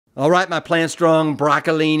All right, my Plant Strong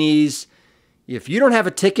broccolinis. If you don't have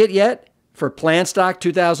a ticket yet for Plant Stock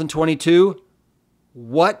 2022,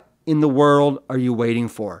 what in the world are you waiting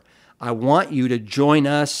for? I want you to join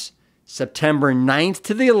us September 9th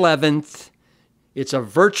to the 11th. It's a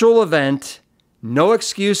virtual event, no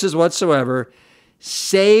excuses whatsoever.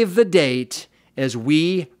 Save the date as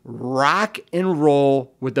we rock and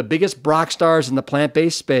roll with the biggest rock stars in the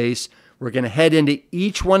plant-based space. We're going to head into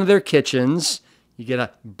each one of their kitchens. You get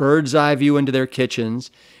a bird's eye view into their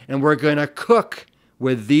kitchens. And we're going to cook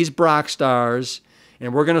with these rock stars.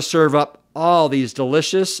 And we're going to serve up all these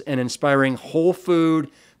delicious and inspiring whole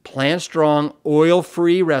food, plant strong,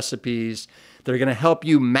 oil-free recipes that are going to help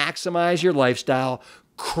you maximize your lifestyle,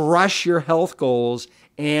 crush your health goals,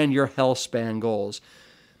 and your health span goals.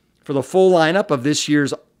 For the full lineup of this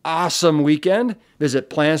year's awesome weekend,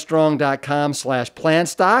 visit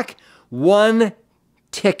plantstrong.com/plantstock. One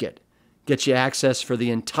ticket gets you access for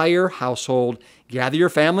the entire household. Gather your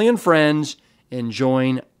family and friends and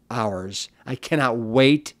join ours. I cannot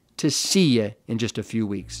wait to see you in just a few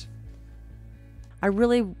weeks. I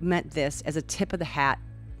really meant this as a tip of the hat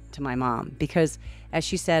to my mom because, as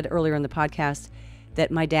she said earlier in the podcast,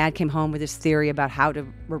 that my dad came home with this theory about how to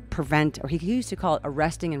prevent, or he used to call it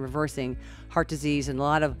arresting and reversing heart disease and a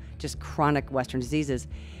lot of just chronic Western diseases.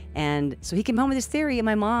 And so he came home with this theory, and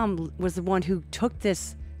my mom was the one who took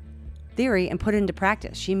this theory and put it into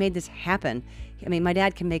practice. She made this happen. I mean, my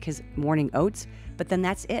dad can make his morning oats, but then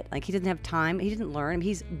that's it. Like, he doesn't have time. He didn't learn. I mean,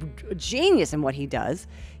 he's a genius in what he does.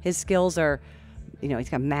 His skills are, he's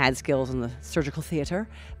got mad skills in the surgical theater,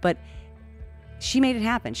 but she made it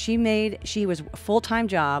happen. She was a full-time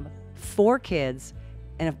job, 4 kids,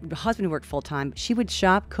 and a husband who worked full-time. She would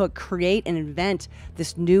shop, cook, create, and invent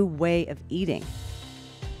this new way of eating.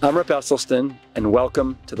 I'm Rip Esselstyn, and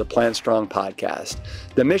welcome to the Plant Strong podcast.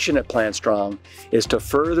 The mission at Plant Strong is to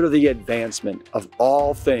further the advancement of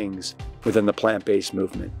all things within the plant-based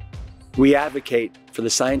movement. We advocate for the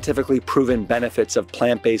scientifically proven benefits of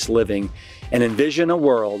plant-based living and envision a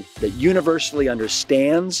world that universally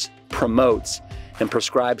understands, promotes, and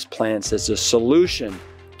prescribes plants as a solution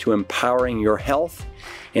to empowering your health,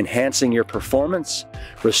 enhancing your performance,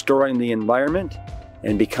 restoring the environment,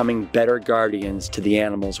 and becoming better guardians to the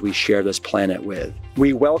animals we share this planet with.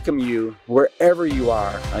 We welcome you wherever you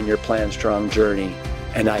are on your Plant Strong journey,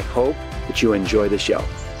 and I hope that you enjoy the show.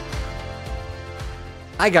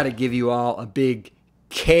 I got to give you all a big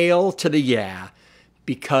kale to the yeah,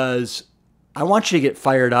 because I want you to get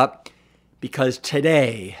fired up, because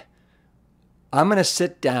today I'm going to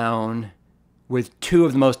sit down with 2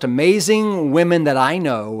 of the most amazing women that I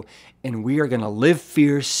know, and we are going to live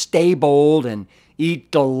fierce, stay bold, and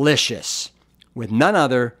eat delicious with none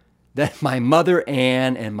other than my mother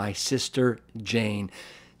Ann and my sister Jane.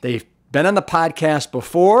 They've been on the podcast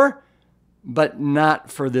before, but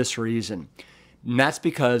not for this reason. And that's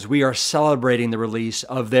because we are celebrating the release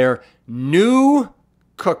of their new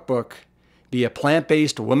cookbook, Be a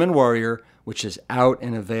Plant-Based Woman Warrior, which is out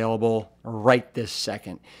and available right this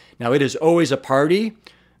second. Now, it is always a party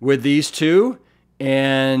with these 2,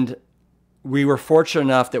 and we were fortunate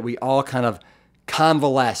enough that we all kind of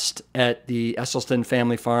convalesced at the Esselstyn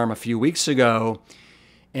Family Farm a few weeks ago,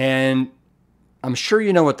 and I'm sure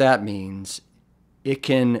you know what that means. It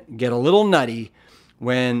can get a little nutty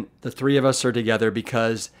when the 3 of us are together,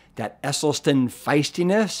 because that Esselstyn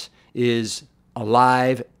feistiness is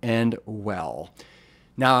alive and well.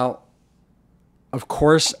 Now, of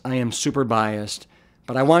course, I am super biased,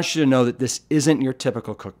 but I want you to know that this isn't your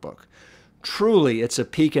typical cookbook. Truly, it's a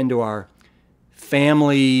peek into our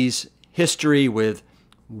family's history with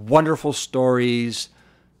wonderful stories,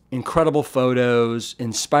 incredible photos,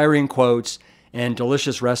 inspiring quotes, and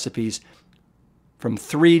delicious recipes from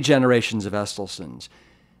 3 generations of Esselstyns.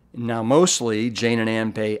 Now, mostly, Jane and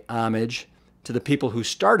Ann pay homage to the people who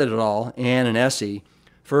started it all, Ann and Essie,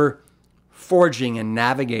 for forging and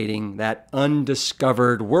navigating that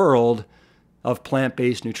undiscovered world of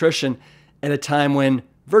plant-based nutrition at a time when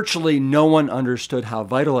virtually no one understood how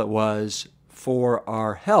vital it was for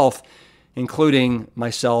our health, including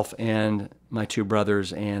myself and my 2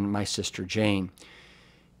 brothers and my sister Jane.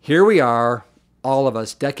 Here we are, all of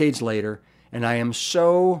us, decades later, and I am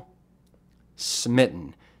so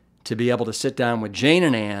smitten to be able to sit down with Jane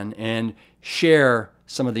and Ann and share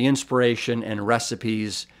some of the inspiration and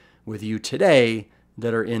recipes with you today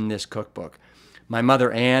that are in this cookbook. My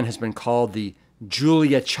mother Ann has been called the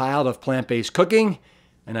Julia Child of plant-based cooking,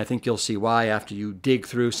 and I think you'll see why after you dig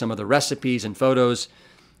through some of the recipes and photos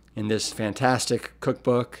in this fantastic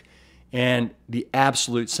cookbook. And the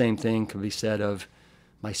absolute same thing can be said of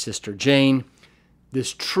my sister Jane.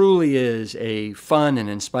 this truly is a fun and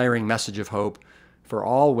inspiring message of hope for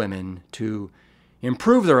all women to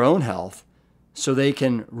improve their own health so they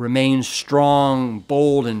can remain strong,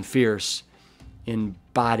 bold, and fierce in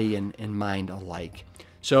body and mind alike.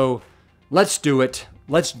 So let's do it.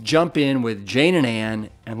 Let's jump in with Jane and Ann,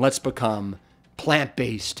 and let's become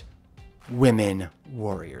plant-based women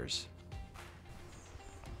warriors.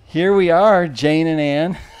 Here we are, Jane and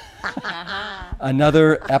Ann.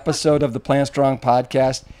 Another episode of the Plant Strong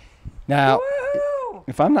podcast. Now,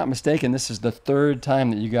 if I'm not mistaken, this is the third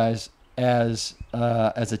time that you guys, as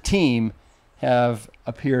a team, have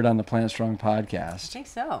appeared on the Plant Strong podcast. I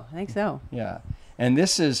think so. Yeah, and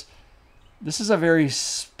this is a very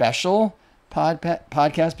special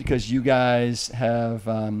podcast because you guys have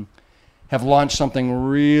launched something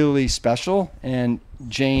really special. And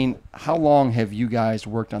Jane, how long have you guys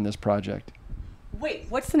worked on this project? Wait,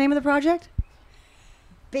 what's the name of the project?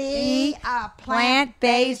 Be a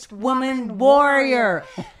Plant-based woman warrior.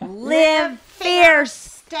 Live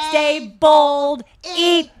fierce, stay bold,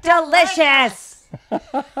 eat delicious.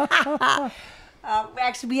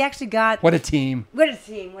 We actually got... What a team. What a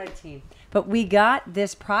team. But we got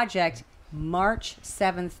this project March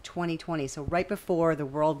 7th, 2020. So right before the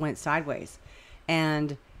world went sideways.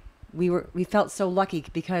 And we felt so lucky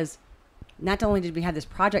because not only did we have this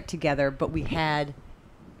project together, but we had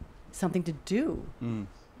something to do.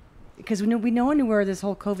 Because no one knew where this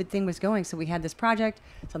whole COVID thing was going. So we had this project,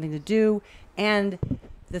 something to do. And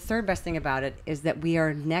the third best thing about it is that we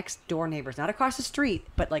are next door neighbors, not across the street,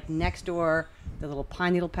 but like next door, the little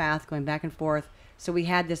pine needle path going back and forth. So we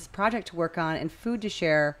had this project to work on and food to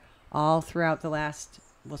share all throughout the last,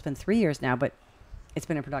 well, it's been 3 years now, but it's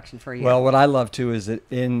been in production for a year. Well, what I love too is that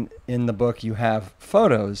in the book you have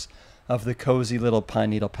photos of the cozy little pine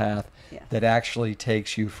needle path that actually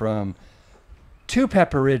takes you from 2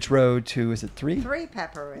 Pepper Ridge Road to, is it 3? 3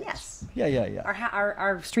 Pepper Ridge. Yes. Yeah.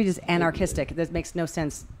 Our street is anarchistic. That makes no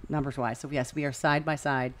sense numbers-wise. So, yes, we are side by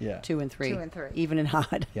side, 2 and 3. 2 and 3. Even and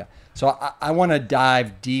odd. Yeah. So I want to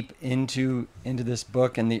dive deep into this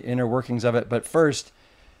book and the inner workings of it. But first,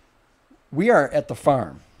 we are at the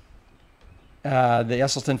farm, the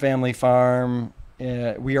Esselstyn Family Farm.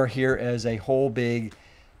 We are here as a whole big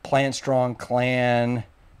Plant Strong clan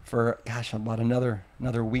for, about another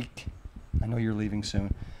week. I know you're leaving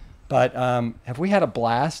soon, but have we had a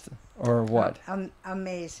blast or what?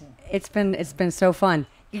 Amazing. It's been so fun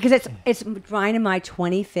because it's Brian and my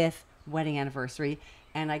 25th wedding anniversary,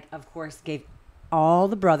 and I of course gave all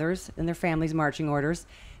the brothers and their families marching orders.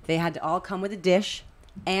 They had to all come with a dish,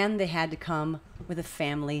 and they had to come with a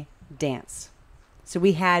family dance. So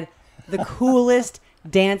we had the coolest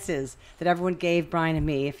dances that everyone gave Brian and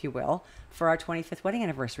me, if you will, for our 25th wedding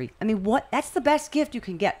anniversary. I mean, that's the best gift you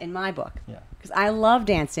can get in my book. Yeah. Because I love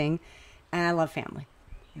dancing and I love family.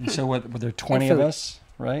 And so were there 20 of us,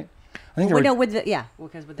 right? I think there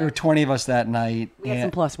were 20 of us that night. We had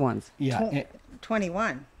some plus ones. Yeah.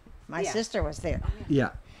 21. My sister was there.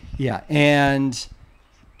 Yeah. And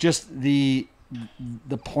just the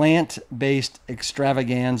plant-based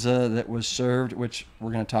extravaganza that was served, which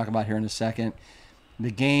we're going to talk about here in a second, the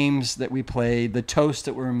games that we played, the toasts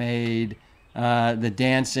that were made, the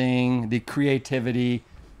dancing, the creativity.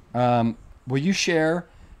 Will you share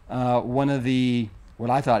one of what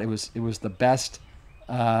I thought it was the best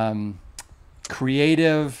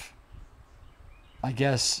creative, I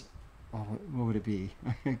guess, what would it be?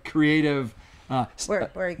 Creative where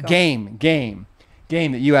are you going? Game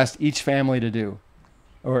that you asked each family to do,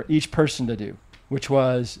 or each person to do, which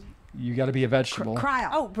was you got to be a vegetable. Cryle.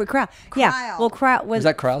 Oh, Cryle. Yeah. Well, Cryle was... Was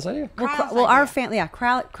that Cryle's idea? Well, our family... Yeah,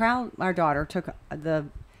 Cryle, our daughter, took the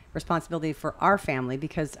responsibility for our family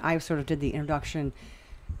because I sort of did the introduction,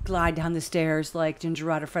 glide down the stairs like Ginger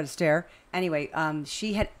Rod or Fred Astaire. Anyway,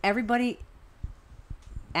 she had everybody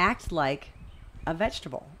act like a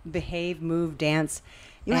vegetable. Behave, move, dance.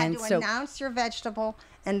 You had to announce your vegetable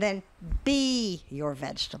and then be your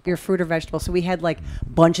vegetable. Your fruit or vegetable. So we had like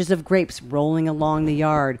bunches of grapes rolling along the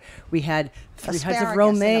yard. We had 3 heads of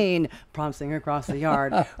romaine prancing across the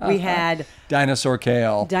yard. We had dinosaur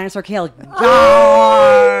kale. That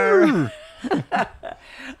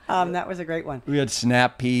was a great one. We had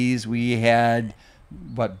snap peas. We had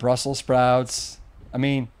Brussels sprouts. I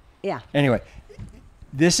mean, yeah. Anyway,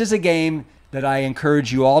 this is a game that I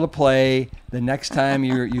encourage you all to play the next time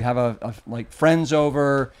you have a friends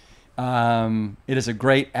over. It is a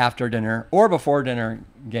great after dinner or before dinner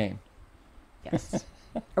game. Yes.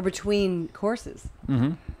 Or between courses.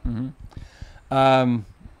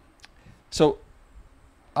 So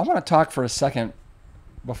I want to talk for a second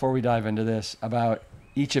before we dive into this about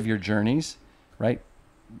each of your journeys, right?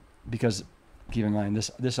 Because keep in mind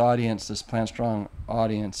this audience, this Plant Strong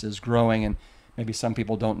audience, is growing, and maybe some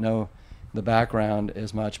people don't know the background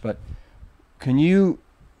as much. But can you,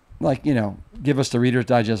 give us the Reader's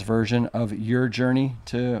Digest version of your journey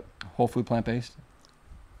to whole food plant-based?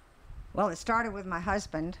 Well, it started with my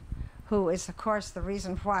husband, who is, of course, the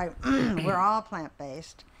reason why we're all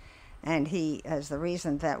plant-based. And he is the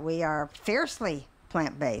reason that we are fiercely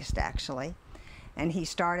plant-based, actually. And he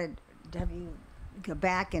started, go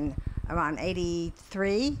back in around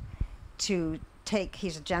 83 to take,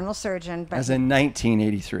 he's a general surgeon. But As in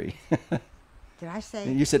 1983. Did I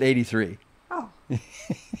say? You said 83. Oh,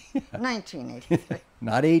 1983.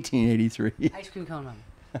 Not 1883. Ice cream cone,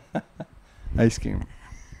 Mom. Ice cream.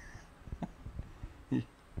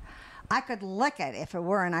 I could lick it if it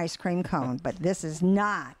were an ice cream cone, but this is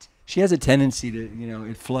not. She has a tendency to,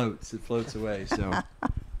 it floats away. So,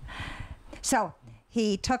 So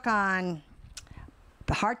he took on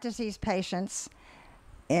the heart disease patients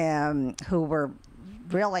who were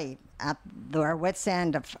really at their wits'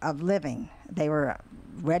 end of living. They were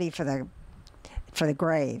ready for the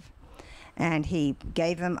grave. And he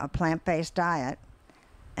gave them a plant-based diet,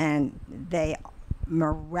 and they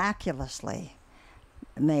miraculously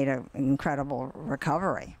made an incredible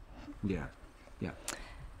recovery. yeah.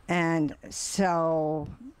 And so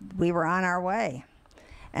we were on our way.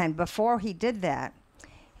 And before he did that,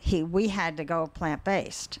 we had to go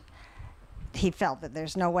plant-based. He felt that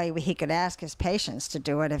there's no way he could ask his patients to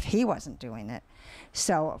do it if he wasn't doing it.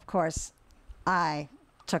 So, of course, I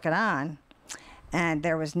took it on, and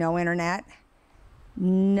there was no internet,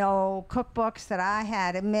 no cookbooks that I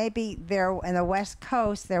had. And maybe there in the West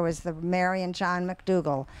Coast, there was the Mary and John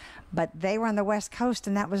McDougall, but they were on the West Coast,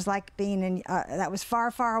 and that was like being in, that was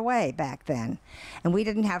far, far away back then. And we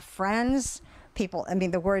didn't have friends. People,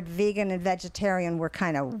 the word vegan and vegetarian were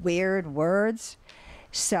kind of weird words.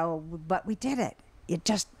 So, but we did it.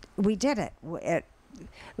 We did it.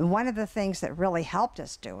 One of the things that really helped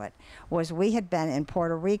us do it was we had been in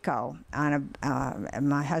Puerto Rico on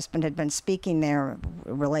my husband had been speaking there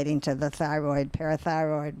relating to the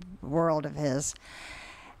parathyroid world of his.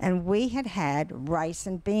 And we had rice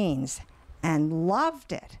and beans and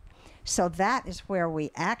loved it. So that is where we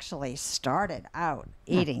actually started out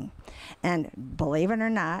eating. And believe it or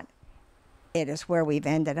not, it is where we've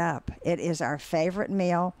ended up. It is our favorite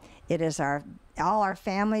meal. It is all our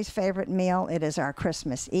family's favorite meal. It is our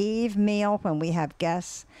Christmas Eve meal when we have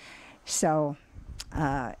guests. So,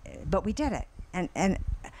 but we did it. And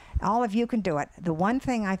all of you can do it. The one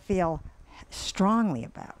thing I feel strongly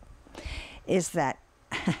about is that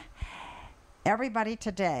everybody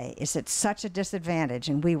today is at such a disadvantage,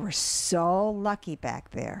 and we were so lucky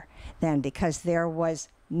back then because there was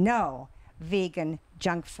no vegan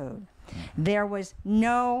junk food. There was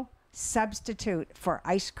no substitute for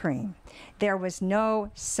ice cream. There was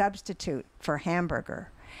no substitute for hamburger.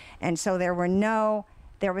 And so there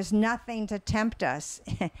was nothing to tempt us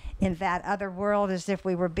in that other world as if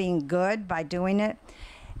we were being good by doing it.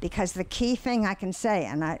 Because the key thing I can say,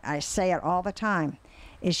 and I say it all the time,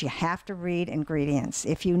 is you have to read ingredients.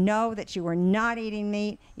 If you know that you are not eating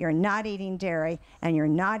meat, you're not eating dairy, and you're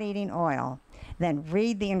not eating oil, then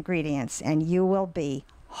read the ingredients and you will be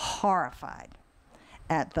horrified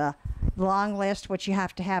at the long list, which you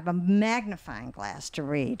have to have a magnifying glass to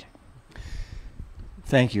read.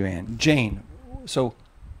 Thank you, Ann. Jane, so,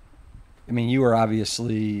 you were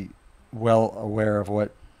obviously well aware of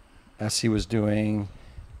what Essie was doing.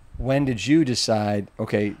 When did you decide,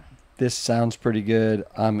 okay, this sounds pretty good,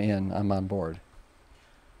 I'm in, I'm on board?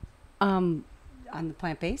 On the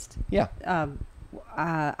plant-based? Yeah.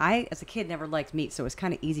 I, as a kid, never liked meat, so it was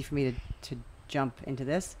kind of easy for me to jump into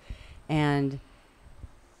this. And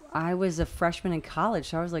I was a freshman in college,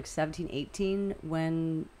 so I was like 17, 18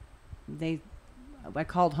 when I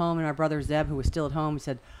called home, and our brother Zeb, who was still at home,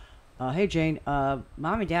 said, hey, Jane, Mom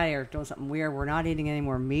and Daddy are doing something weird. We're not eating any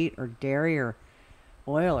more meat or dairy or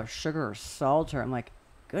oil or sugar or salt. I'm like,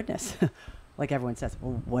 goodness. Like everyone says,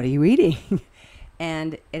 well, what are you eating?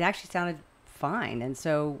 And it actually sounded fine. And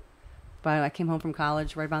so I came home from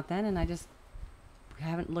college right about then, and I just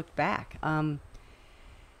haven't looked back.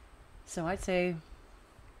 So I'd say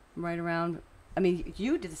right around,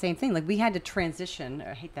 you did the same thing. Like we had to transition.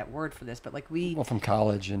 I hate that word for this, but well, from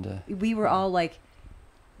college into... We were all like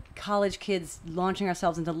college kids launching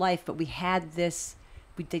ourselves into life, but we had this...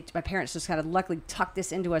 my parents just kind of luckily tucked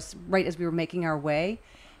this into us right as we were making our way.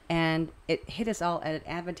 And it hit us all at an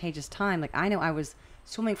advantageous time. Like I know I was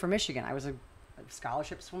swimming for Michigan. I was a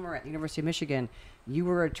scholarship swimmer at the University of Michigan. You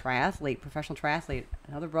were a triathlete, professional triathlete.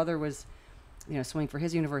 Another brother was, swimming for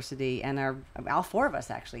his university, and all four of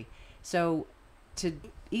us actually. So to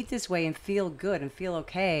eat this way and feel good and feel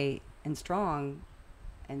okay and strong,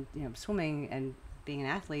 and swimming and being an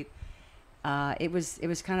athlete, it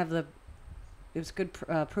was kind of good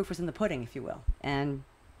proof was in the pudding, if you will. And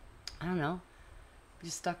I don't know,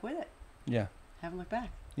 just stuck with it. Yeah. Haven't looked back.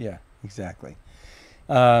 Yeah, exactly.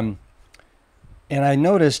 And I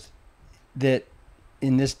noticed that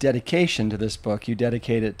in this dedication to this book, you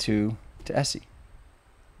dedicate it to Essie.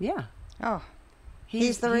 Yeah. Oh,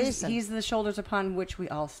 he's the reason. He's the shoulders upon which we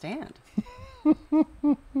all stand.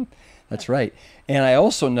 That's right. And I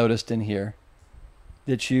also noticed in here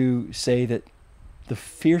that you say that the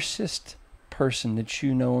fiercest person that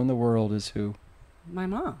you know in the world is who? My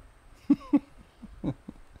mom.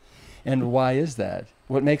 And why is that?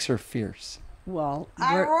 What makes her fierce? Well,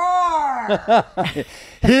 I roar.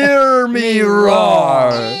 Hear me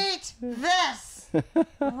roar. Eat this.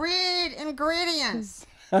 Read ingredients.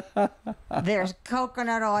 There's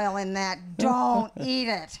coconut oil in that. Don't eat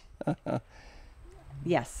it.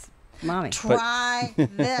 yes, mommy. Try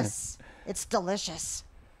this. It's delicious.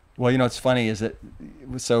 Well, it's funny is that,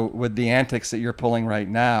 so with the antics that you're pulling right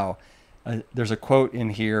now, there's a quote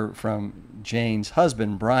in here from Jane's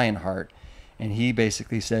husband, Brian Hart, and he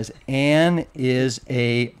basically says, Anne is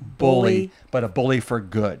a bully, but a bully for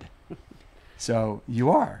good. So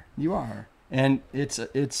you are. And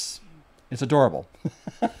it's adorable.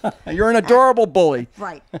 You're an adorable bully.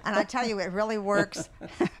 Right. And I tell you, it really works.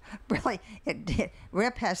 Really,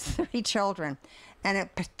 Rip has 3 children, and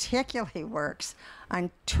it particularly works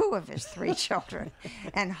on 2 of his 3 children.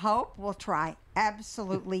 And Hope will try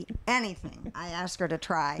absolutely anything I ask her to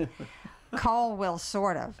try. Cole will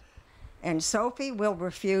sort of. And Sophie will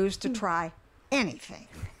refuse to try anything.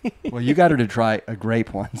 Well, you got her to try a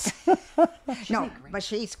grape once. No, but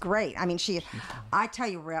she's great. I mean, I tell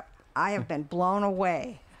you, Rip, I have been blown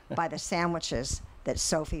away by the sandwiches that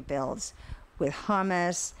Sophie builds with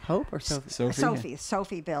hummus. Hope or Sophie?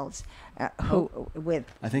 Sophie builds. With.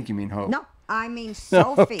 I think you mean Hope. No, I mean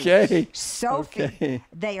Sophie. Okay. Sophie. Okay.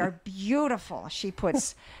 They are beautiful. She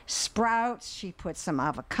puts sprouts. She puts some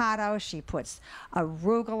avocado. She puts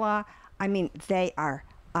arugula. I mean, they are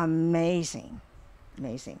amazing.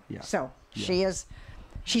 Amazing. Yeah. So Yeah.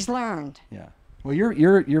 she's learned. Yeah. Well,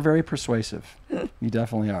 you're very persuasive. You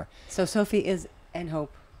definitely are. So Sophie and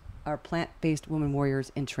Hope are plant-based women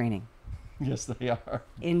warriors in training. Yes, they are.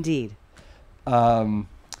 Indeed. On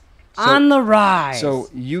the rise. So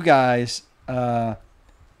you guys,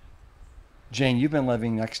 Jane, you've been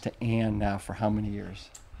living next to Anne now for how many years?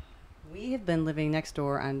 We have been living next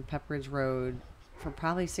door on Pepperidge Road for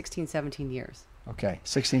probably 16, 17 years. Okay,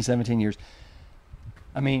 16, 17 years.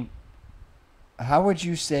 I mean, how would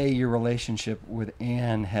you say your relationship with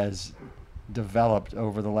Anne has developed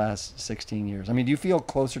over the last 16 years? I mean, do you feel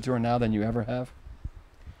closer to her now than you ever have?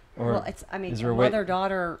 Or well, it's a a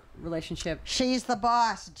mother-daughter relationship. She's the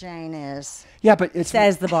boss, Jane is. Yeah, but it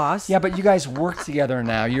says the boss. Yeah, but you guys work together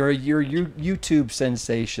now. You're YouTube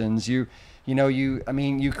sensations. You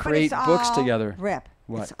create books together. Rip.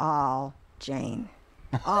 What? It's all Jane.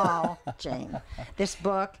 All Jane. This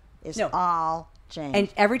book is all Jane. And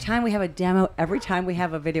every time we have a demo, every time we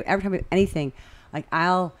have a video, every time we have anything, like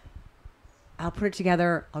I'll put it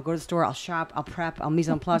together. I'll go to the store. I'll shop. I'll prep. I'll mise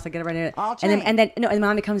en place. I get it ready. All and then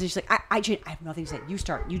mommy comes and she's like, I have nothing to say. You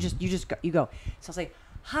start. You just go. So I'll say,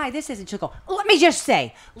 hi, this is, and she'll go, let me just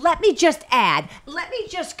say, let me just add,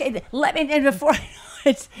 and before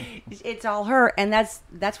it's all her, and that's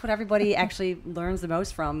what everybody actually learns the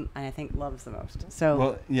most from, and I think loves the most. So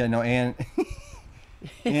well, yeah, no, Anne,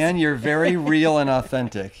 you're very real and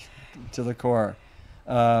authentic to the core.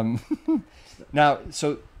 Now,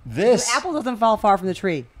 so this the apple doesn't fall far from the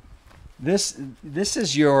tree. This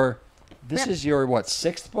is your what,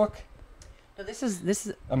 6th book? No, this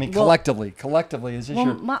is. I mean, collectively, is this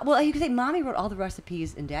your? Well, you could say Mommy wrote all the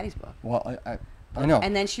recipes in Daddy's book. Well, I know.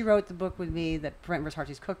 And then she wrote the book with me, that Brent vs.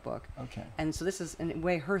 Hartley's cookbook. Okay. And so this is in a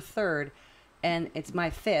way her 3rd, and it's my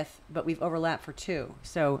 5th, but we've overlapped for 2.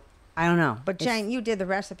 So I don't know. But Jane, you did the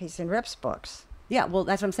recipes in Rip's books. Yeah, well,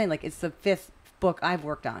 that's what I'm saying. Like, it's the 5th book I've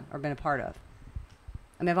worked on or been a part of.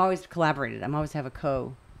 I mean, I've always collaborated. I'm always have a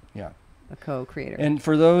co-creator. And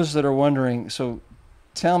for those that are wondering, so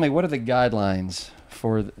tell me, what are the guidelines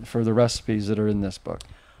for the recipes that are in this book?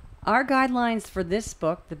 Our guidelines for this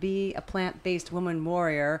book, to be a plant-based woman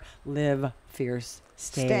warrior, live fierce,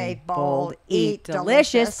 stay bold, eat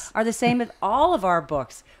delicious, are the same as all of our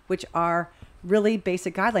books, which are really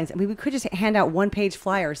basic guidelines. I mean, we could just hand out one-page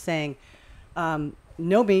flyers saying, no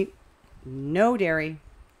meat, no dairy,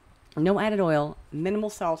 no added oil,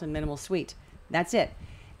 minimal salt, and minimal sweet. That's it.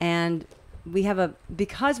 And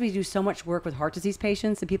because we do so much work with heart disease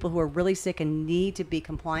patients and people who are really sick and need to be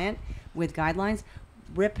compliant with guidelines,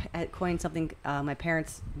 Rip had coined something, my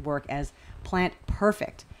parents' work as plant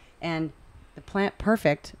perfect. And the plant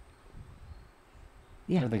perfect,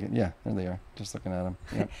 Yeah, there they are. Just looking at them.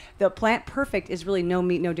 Yep. the plant perfect is really no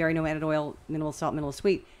meat, no dairy, no added oil, minimal salt, minimal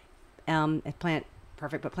sweet. Plant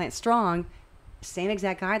perfect, but plant strong, same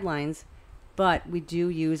exact guidelines, but we do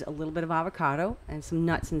use a little bit of avocado and some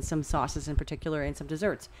nuts and some sauces in particular and some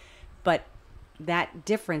desserts. But that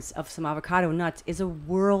difference of some avocado and nuts is a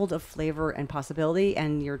world of flavor and possibility,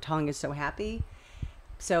 and your tongue is so happy.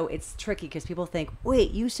 So it's tricky because people think,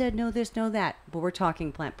 wait, you said no this, no that. But we're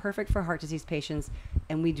talking plant perfect for heart disease patients,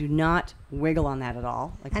 and we do not wiggle on that at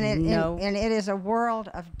all. And it is a world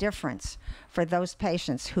of difference for those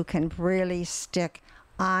patients who can really stick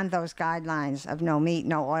on those guidelines of no meat,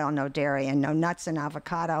 no oil, no dairy, and no nuts and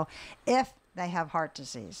avocado if they have heart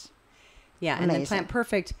disease. Yeah, Amazing. And then plant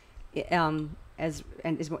perfect,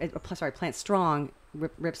 plant strong.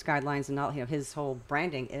 Rip's guidelines and all his whole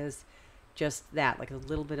branding is just that, like a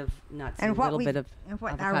little bit of nuts and a little bit of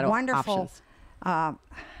avocado our wonderful options.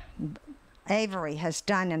 Avery has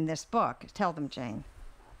done in this book. Tell them, Jane.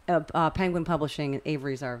 Penguin Publishing and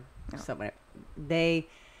Avery's are they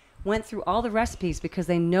went through all the recipes because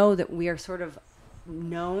they know that we are sort of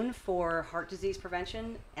known for heart disease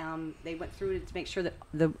prevention. They went through it to make sure that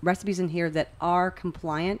the recipes in here that are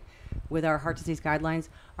compliant with our heart disease guidelines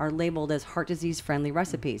are labeled as heart disease friendly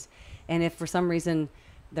recipes. And if for some reason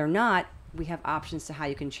they're not, we have options to how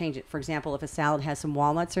you can change it. For example, if a salad has some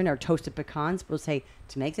walnuts in it or toasted pecans, we'll say,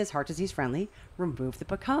 to make this heart disease friendly, remove the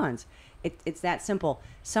pecans. It's that simple.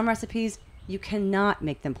 Some recipes, you cannot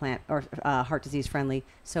make them plant or heart disease friendly,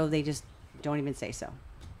 so they just don't even say so.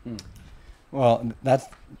 Well,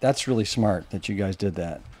 that's really smart that you guys did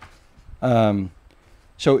that.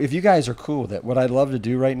 So if you guys are cool with it, what I'd love to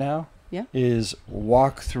do right now is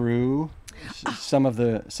walk through some of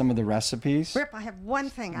the recipes. Rip, I have one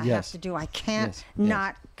thing I have to do. I can't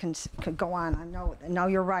not go on. I know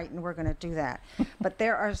you're right, and we're going to do that. But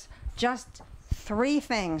there are just 3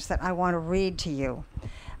 things that I want to read to you.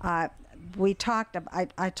 I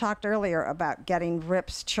talked earlier about getting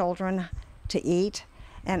Rip's children to eat,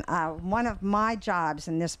 and one of my jobs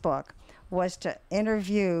in this book was to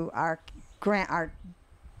interview our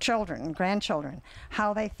children and grandchildren,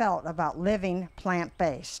 how they felt about living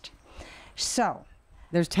plant-based. So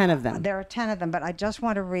there's 10 of them. There are 10 of them, but I just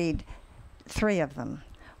want to read 3 of them.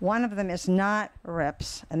 One of them is not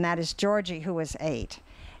Rip's, and that is Georgie, who was 8.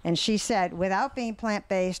 And she said, without being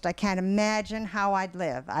plant-based, I can't imagine how I'd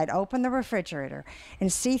live. I'd open the refrigerator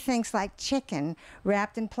and see things like chicken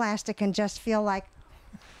wrapped in plastic and just feel like,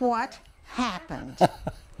 what happened?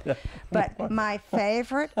 But my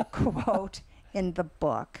favorite quote in the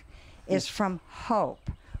book is from Hope,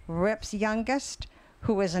 Rip's youngest,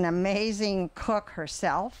 who was an amazing cook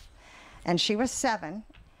herself, and she was 7,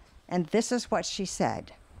 and this is what she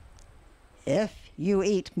said: if you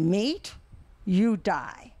eat meat, you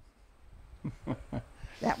die.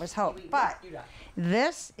 That was Hope. But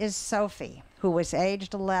this is Sophie, who was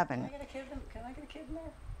aged 11. Can I get a kid in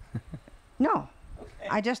there? No. Okay.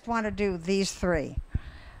 I just want to do these 3.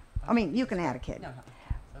 I mean, you can add a kid. No.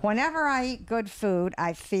 Whenever I eat good food,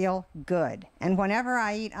 I feel good. And whenever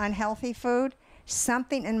I eat unhealthy food,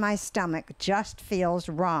 something in my stomach just feels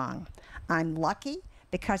wrong. I'm lucky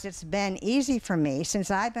because it's been easy for me since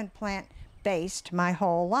I've been plant-based my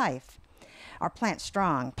whole life. Or plant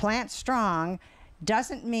strong. Plant strong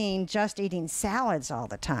doesn't mean just eating salads all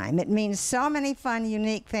the time. It means so many fun,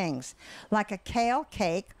 unique things, like a kale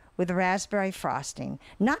cake with raspberry frosting.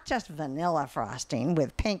 Not just vanilla frosting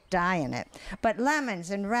with pink dye in it, but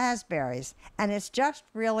lemons and raspberries. And it's just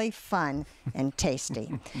really fun and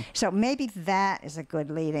tasty. So maybe that is a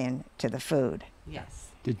good lead-in to the food. Yes.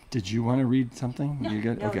 Did you want to read something? No, you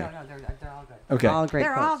good? No, okay. No, they're all good. Okay. All great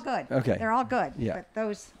They're quotes. all good. Okay. They're all good. Yeah. But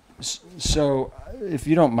those... So, if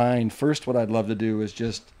you don't mind, first what I'd love to do is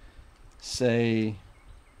just say,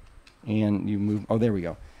 and you move, oh, there we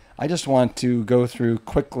go. I just want to go through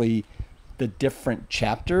quickly the different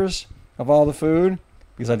chapters of all the food,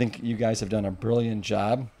 because I think you guys have done a brilliant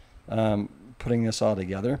job putting this all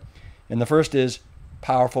together. And the first is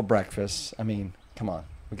powerful breakfasts. I mean, come on.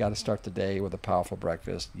 We got to start the day with a powerful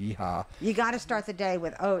breakfast. Yeehaw. You got to start the day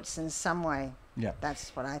with oats in some way. Yeah.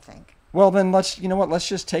 That's what I think. Well, then let's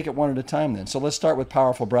just take it one at a time then. So let's start with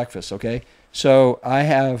powerful breakfast, okay? So I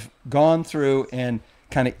have gone through and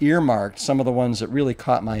kind of earmarked some of the ones that really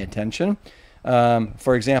caught my attention.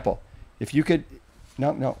 For example, if you could,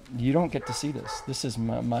 no, you don't get to see this. This is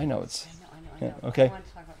my notes. I know. Yeah, okay. I wanted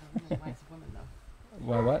to talk about the wise women, though.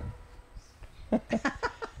 Why what?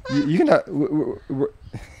 You can.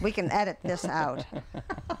 We can edit this out.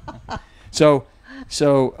 So,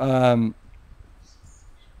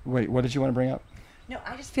 wait. What did you want to bring up? No,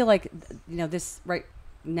 I just feel like, this right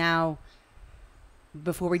now,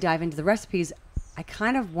 before we dive into the recipes, I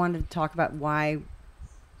kind of wanted to talk about why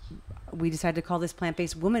we decided to call this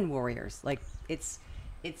Plant-Based Women Warriors. Like, it's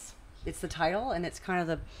the title, and it's kind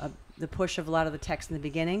of the push of a lot of the text in the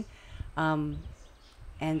beginning. And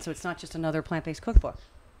so it's not just another plant-based cookbook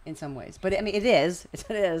in some ways. But, I mean, it is,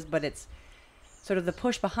 but it's sort of the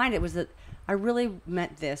push behind it was that I really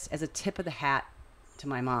meant this as a tip of the hat to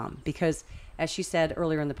my mom, because as she said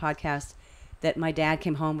earlier in the podcast, that my dad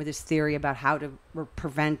came home with this theory about how to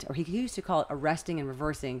prevent, or he used to call it arresting and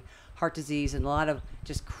reversing heart disease and a lot of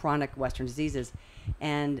just chronic Western diseases.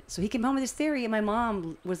 And so he came home with this theory, and my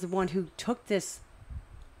mom was the one who took this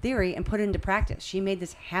theory and put it into practice. She made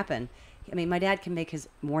this happen. I mean, my dad can make his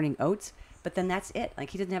morning oats, but then that's it.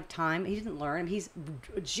 Like, he doesn't have time. He didn't learn. He's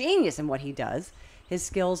a genius in what he does. His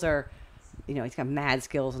skills are, he's got mad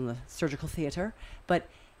skills in the surgical theater, but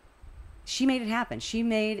she made it happen. She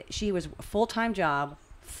was a full-time job,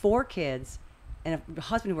 4 kids, and a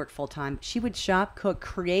husband who worked full-time. She would shop, cook,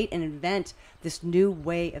 create, and invent this new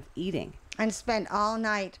way of eating. And spend all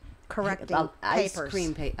night correcting ice papers.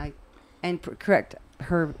 Cream and correct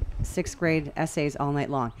her 6th grade essays all night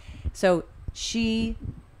long. So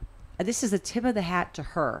this is a tip of the hat to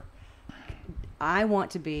her. I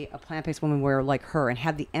want to be a plant-based woman warrior like her and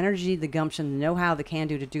have the energy, the gumption, the know-how, the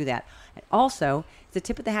can-do to do that. And also, it's a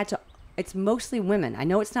tip of the hat to, it's mostly women. I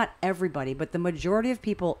know it's not everybody, but the majority of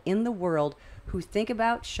people in the world who think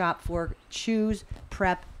about, shop for, choose,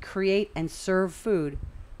 prep, create, and serve food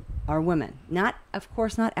are women. Of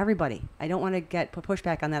course, not everybody. I don't want to get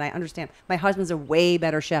pushback on that. I understand. My husband's a way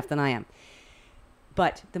better chef than I am.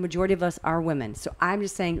 But the majority of us are women. So I'm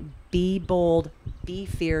just saying, be bold, be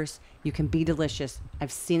fierce. You can be delicious.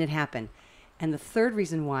 I've seen it happen. And the third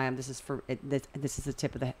reason why this is a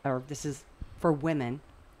tip of this is for women,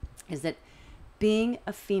 is that being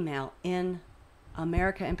a female in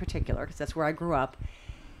America in particular, because that's where I grew up,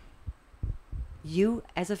 you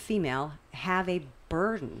as a female have a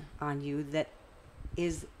burden on you that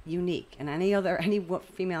is unique. And any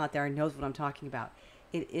female out there knows what I'm talking about.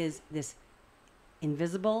 It is this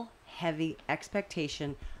invisible, heavy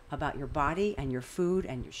expectation about your body and your food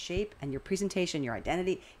and your shape and your presentation, your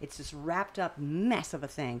identity. It's this wrapped up mess of a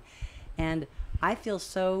thing. And I feel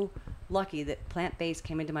so lucky that plant-based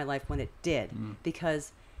came into my life when it did,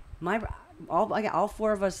 because all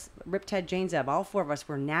 4 of us, Rip, Ted, Jane, Zeb, all 4 of us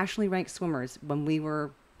were nationally ranked swimmers when we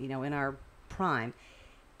were, in our prime.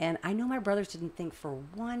 And I know my brothers didn't think for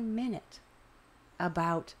 1 minute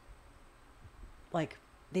about, like,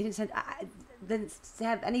 they didn't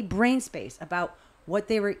have any brain space about what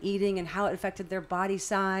they were eating and how it affected their body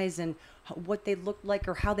size and what they looked like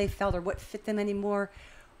or how they felt or what fit them anymore.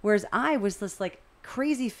 Whereas I was this like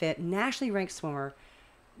crazy fit, nationally ranked swimmer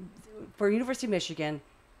for University of Michigan.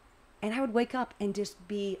 And I would wake up and just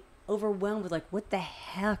be overwhelmed with like, what the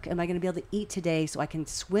heck am I going to be able to eat today so I can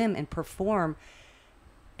swim and perform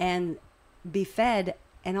and be fed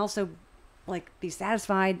and also like be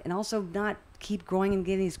satisfied and also not keep growing and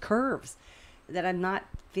getting these curves that I'm not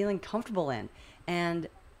feeling comfortable in. And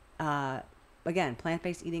again,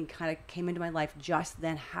 plant-based eating kind of came into my life just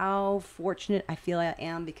then. How fortunate I feel I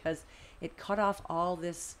am, because it cut off all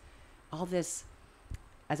this,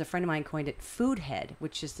 as a friend of mine coined it, food head,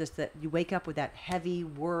 which is just that you wake up with that heavy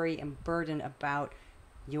worry and burden about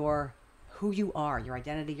who you are, your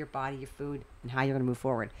identity, your body, your food, and how you're going to move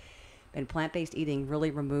forward. And plant-based eating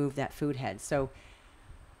really removed that food head. So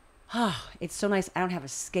it's so nice. I don't have a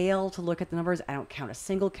scale to look at the numbers. I don't count a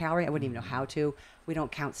single calorie. I wouldn't even know how to. We don't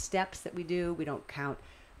count steps that we do. We don't count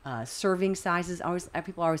serving sizes.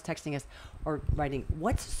 People are always texting us or writing,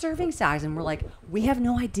 what's serving size? And we're like, we have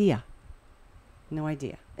no idea. No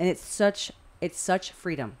idea. And it's such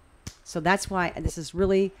freedom. So that's why this is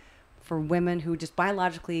really for women who just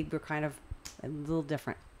biologically we're kind of a little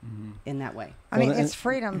different in that way. I mean, it's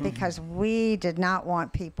freedom because we did not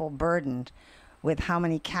want people burdened with how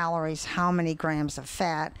many calories, how many grams of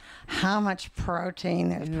fat, how much protein,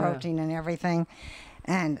 there's protein in everything,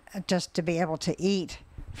 and just to be able to eat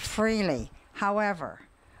freely. However,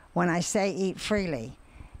 when I say eat freely,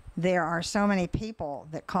 there are so many people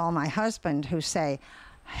that call my husband who say,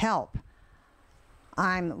 help,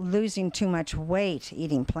 I'm losing too much weight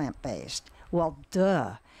eating plant-based. Well,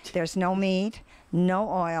 duh. There's no meat, no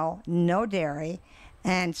oil, no dairy,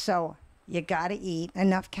 and so you got to eat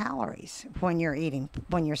enough calories when you're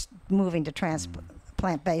moving to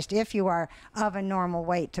plant-based if you are of a normal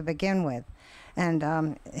weight to begin with.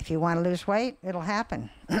 And if you want to lose weight, it'll happen.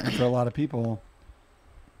 And for a lot of people,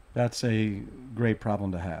 that's a great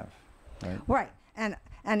problem to have, right? Right. And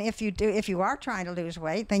if you are trying to lose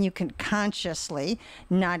weight, then you can consciously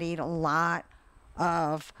not eat a lot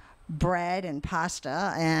of bread and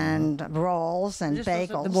pasta and rolls and Just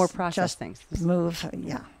bagels. the more processed Just things. move,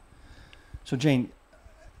 yeah. So Jane,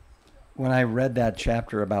 when I read that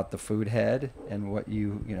chapter about the food head and what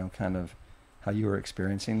you kind of how you were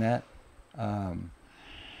experiencing that,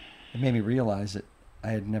 it made me realize that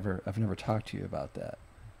I've never talked to you about that.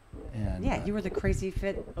 And Yeah, you were the crazy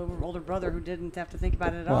fit older brother who didn't have to think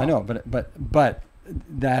about it at all. well, I know, but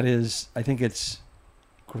that is, I think it's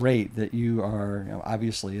great that you are,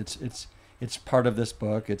 obviously it's part of this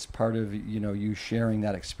book. It's part of, you sharing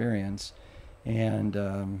that experience, and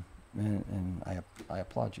I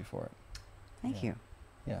applaud you for it. Thank you.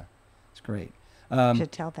 Yeah, it's great. You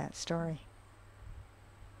should tell that story.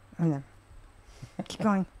 And then keep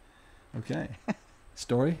going. Okay.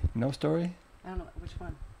 Story? No story? I don't know which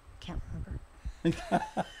one. Can't remember.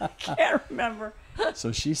 Can't remember.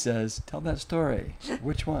 So she says, tell that story.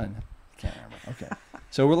 Which one? Can't remember. Okay.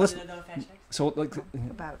 So we're listening. So like,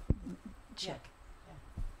 About chick.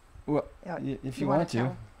 well, Yeah, if you you wanna want to.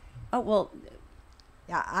 tell? Oh, well,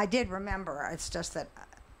 Yeah, I did remember. It's just that.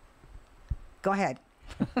 Go ahead.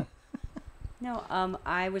 no,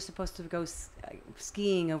 I was supposed to go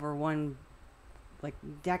skiing over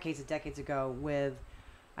decades and decades ago with,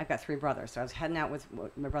 I've got 3 brothers. So I was heading out with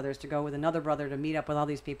my brothers to go with another brother to meet up with all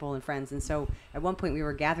these people and friends. And so at one point we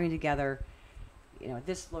were gathering together, at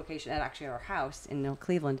this location, at actually our house in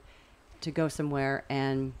Cleveland, to go somewhere,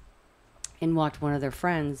 and in walked one of their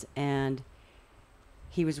friends, and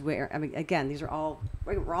he was wearing, again, we're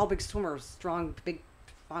all big swimmers, strong, big,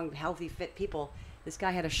 strong, healthy, fit people. This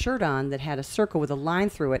guy had a shirt on that had a circle with a line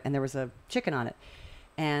through it, and there was a chicken on it.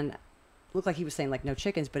 And looked like he was saying like no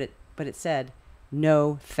chickens, but it said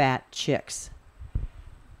no fat chicks.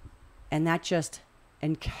 And that just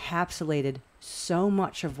encapsulated so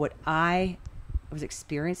much of what I was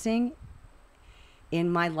experiencing in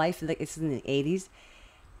my life. Like, it's in the 80s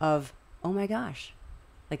of, oh my gosh,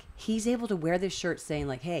 like he's able to wear this shirt saying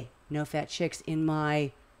like, hey, no fat chicks in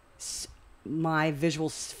my visual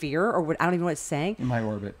sphere, or what, I don't even know what it's saying. In my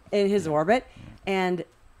orbit. In his orbit. Yeah. And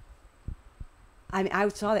I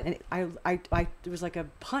saw that, and it was like a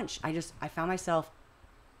punch. I found myself,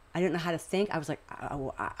 I didn't know how to think. I was like,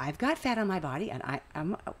 I've got fat on my body, and I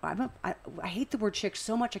hate the word chick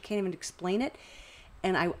so much I can't even explain it.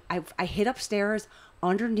 And I hid upstairs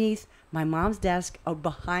underneath my mom's desk,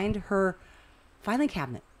 behind her filing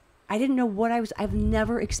cabinet. I didn't know what I've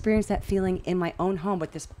never experienced that feeling in my own home,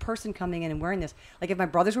 but this person coming in and wearing this, like if my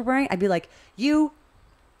brothers were wearing it, I'd be like, you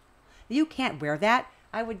can't wear that.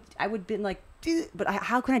 I would be like, but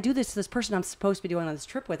how can I do this to this person I'm supposed to be doing on this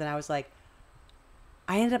trip with? And I was like,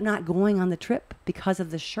 I ended up not going on the trip because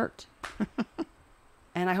of this shirt.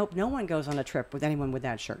 And I hope no one goes on a trip with anyone with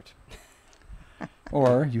that shirt.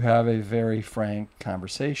 Or you have a very frank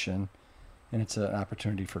conversation, and it's an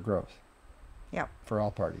opportunity for growth. Yeah. For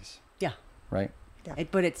all parties. Yeah. Right? Yeah.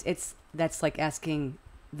 But that's like asking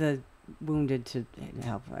the wounded to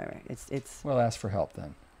help. It's Well, ask for help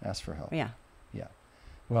then. Ask for help. yeah. Yeah.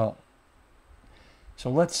 Well, so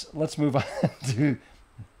let's move on to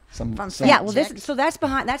some Yeah, well, chicks.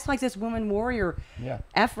 that's like this woman warrior yeah.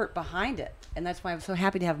 effort behind it, and that's why I'm so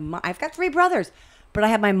happy to have. I've got 3 brothers, but I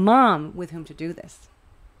have my mom with whom to do this.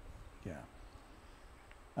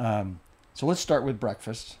 Yeah. So let's start with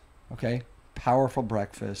breakfast. Okay. Powerful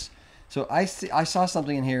breakfast. So I saw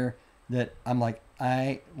something in here that I'm like,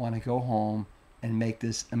 I want to go home and make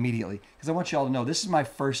this immediately, because I want you all to know this is my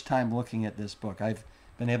first time looking at this book. I've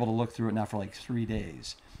been able to look through it now for like 3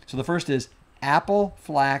 days. So the first is apple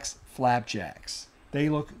flax flapjacks. They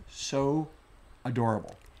look so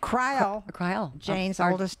adorable. Cryo, Cryo, Jane's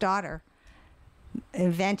oldest daughter,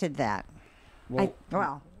 invented that. Well,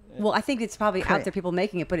 Well, I think it's probably Correct. out there, people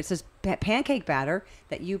making it, but it says pancake batter,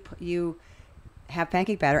 that you have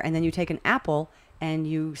pancake batter, and then you take an apple and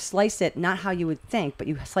you slice it, not how you would think, but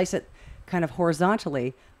you slice it kind of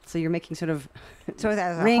horizontally. So you're making sort of so it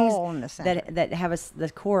has a rings hole in the center. that have the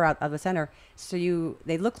core out of the center. So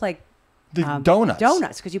they look like donuts.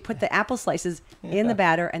 Donuts, because you put the apple slices in Yeah. the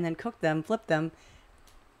batter and then cook them, flip them.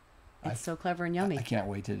 It's so clever and yummy. I can't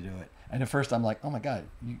wait to do it. And at first I'm like, oh my God,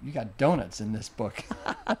 you got donuts in this book.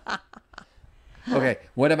 Okay,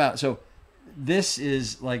 what about, so this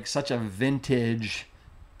is like such a vintage,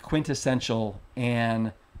 quintessential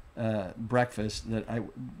Anne breakfast that I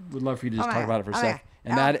would love for you to just talk about it for a sec.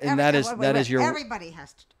 And that is your everybody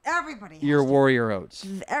has your to. warrior oats.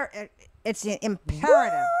 It's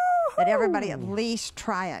imperative that everybody at least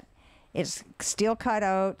try it. It's steel cut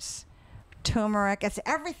oats, turmeric. It's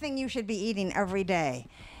everything you should be eating every day.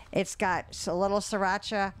 It's got a little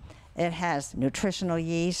sriracha. It has nutritional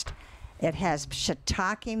yeast. It has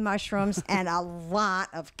shiitake mushrooms and a lot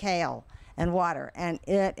of kale and water. And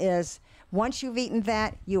it is, once you've eaten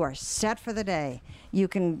that, you are set for the day. You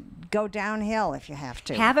can go downhill if you have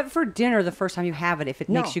to. Have it for dinner the first time you have it if it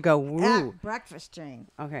makes you go, woo. At breakfast, Jane.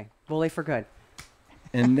 Okay, bully for good.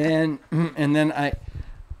 And then I'm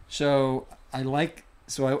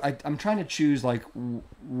trying to choose like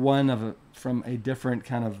one from a different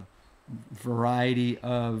kind of variety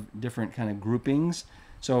of different kind of groupings.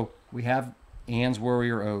 So we have Ann's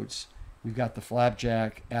Warrior Oats. We've got the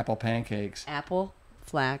Flapjack Apple Pancakes. Apple,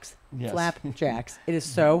 flax, Yes. flapjacks. It is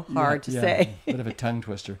so hard to say. Bit of a tongue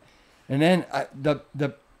twister. And then the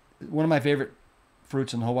one of my favorite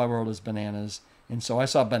fruits in the whole wide world is bananas. And so I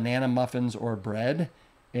saw banana muffins or bread,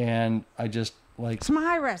 and I just like... It's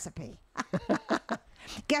my recipe.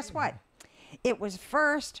 Guess what? It was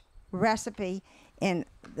first recipe in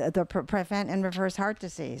the prevent and reverse heart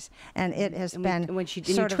disease, and it has been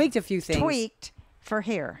you tweaked a few things. Tweaked for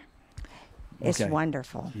here. It's Okay.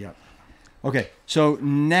 wonderful. Yep. Okay, so the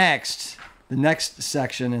next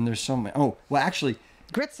section, and there's so many. Oh, well, actually,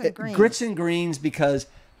 Grits and greens. Grits and greens, because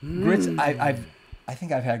grits. I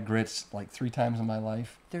think I've had grits like 3 times in my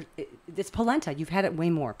life. It's polenta. You've had it way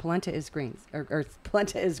more. Polenta is greens, or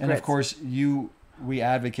polenta is grits. And of course, we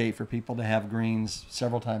advocate for people to have greens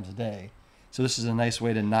several times a day. So this is a nice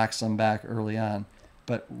way to knock some back early on.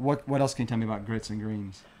 But what else can you tell me about grits and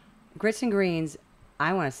greens? Grits and greens.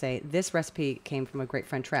 I want to say this recipe came from a great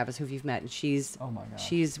friend, Travis, who you've met, and she's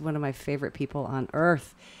one of my favorite people on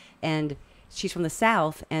earth, and she's from the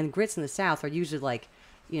South, and grits in the South are usually like,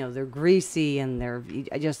 they're greasy, and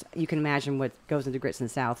you can imagine what goes into grits in the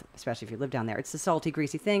South, especially if you live down there. It's a salty,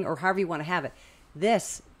 greasy thing, or however you want to have it.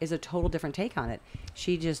 This is a total different take on it.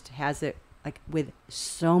 She just has it like with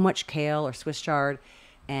so much kale or Swiss chard,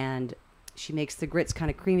 and she makes the grits kind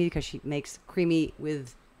of creamy because she makes creamy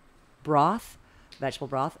with broth, vegetable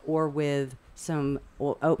broth, or with some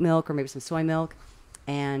oat milk or maybe some soy milk,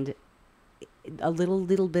 and a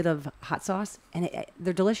little bit of hot sauce, and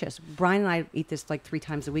they're delicious. Brian and I eat this like 3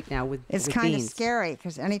 times a week now with It's with kind of beans. scary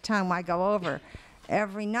because anytime I go over,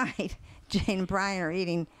 every night Jane and Brian are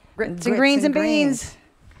eating Grits and greens and beans.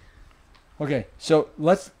 Okay, so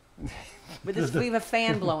let's... With this, we have a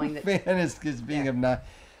fan blowing. That, fan is being obnoxious.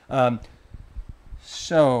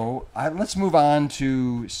 So let's move on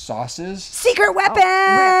to sauces. secret weapons.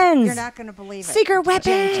 Rip, you're not going to believe it. Secret weapons.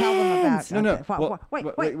 Jane, tell them about. No. Okay, Well,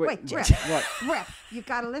 wait, wait. Rip. What? Rip, you've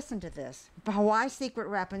got to listen to this. Why secret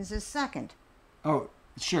weapons is second. Oh,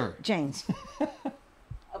 sure. Jane's.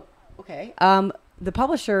 Okay. The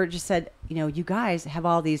publisher just said, you guys have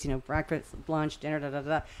all these, breakfast, lunch,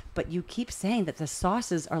 dinner, but you keep saying that the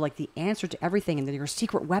sauces are like the answer to everything, and they're your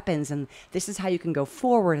secret weapons, and this is how you can go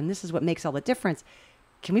forward, and this is what makes all the difference.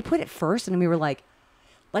 Can we put it first? And we were like,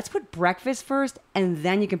 let's put breakfast first, and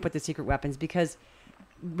then you can put the secret weapons, because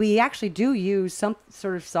we actually do use some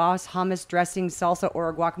sort of sauce, hummus, dressing, salsa,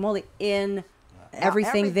 or guacamole in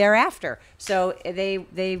everything thereafter. So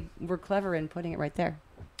they were clever in putting it right there.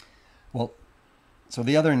 Well, so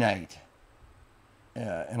the other night,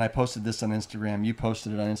 and I posted this on Instagram, you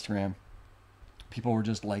posted it on Instagram, people were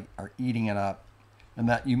just like, are eating it up. And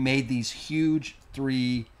that you made these huge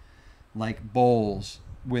 3 like bowls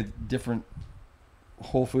with different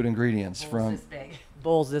whole food ingredients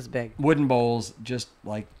Bowls this big. Wooden bowls, just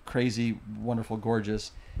like crazy, wonderful,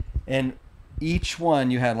 gorgeous. And each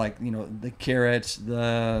one you had like, the carrots,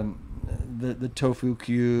 the tofu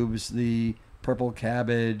cubes, the purple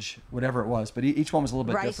cabbage, whatever it was, but each one was a little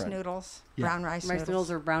bit rice different. Noodles, Yeah. brown rice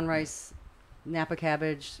noodles. Or brown rice, Napa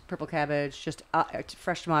cabbage, purple cabbage, just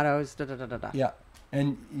fresh tomatoes. Yeah,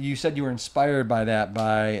 and you said you were inspired by that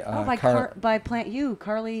by Carly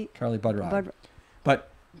Budrod.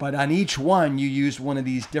 But on each one you used one of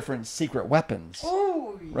these different secret weapons.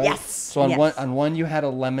 Oh, right? yes. So on one you had a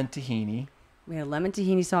lemon tahini. We had a lemon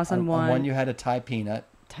tahini sauce on one. On one you had a Thai peanut.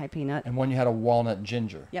 And one you had a walnut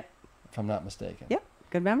ginger. Yep. If I'm not mistaken. Yep.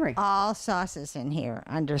 Good memory. All sauces in here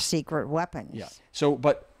under secret weapons. Yeah. So,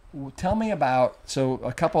 but tell me about,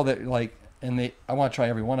 a couple that like, I want to try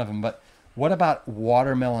every one of them, but what about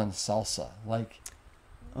watermelon salsa? Like,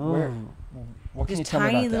 what can you tell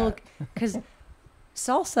me about that? Because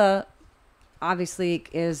salsa obviously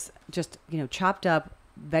is just, chopped up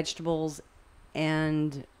vegetables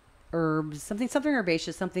and herbs, something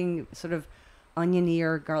herbaceous, something sort of oniony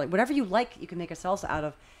or garlic, whatever you like, you can make a salsa out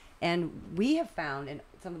of. And we have found in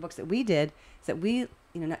some of the books that we did is that we,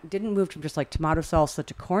 didn't move from just like tomato salsa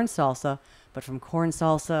to corn salsa, but from corn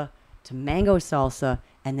salsa to mango salsa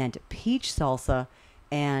and then to peach salsa.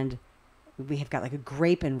 And we have got like a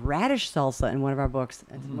grape and radish salsa in one of our books,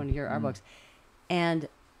 one of our books. And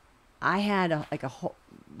I had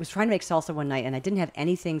was trying to make salsa one night, and I didn't have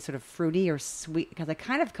anything sort of fruity or sweet because I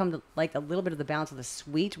kind of come to like a little bit of the balance of the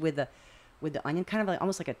sweet with the onion, kind of like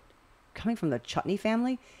almost like coming from the chutney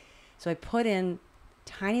family. So I put in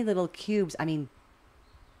tiny little cubes. I mean,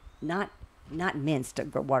 not minced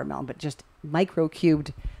watermelon, but just micro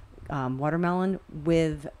cubed watermelon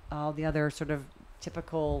with all the other sort of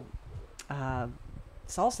typical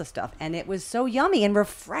salsa stuff. And it was so yummy and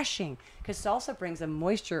refreshing because salsa brings a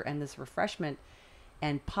moisture and this refreshment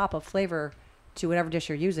and pop of flavor to whatever dish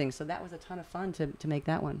you're using. So that was a ton of fun to make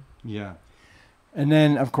that one. Yeah. And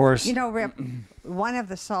then, of course... Rip, one of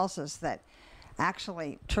the salsas that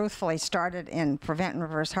actually, truthfully, started in prevent and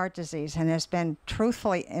reverse heart disease and has been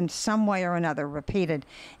truthfully, in some way or another, repeated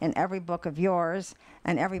in every book of yours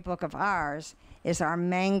and every book of ours, is our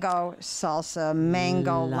mango salsa,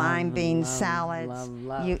 mango lime bean salads.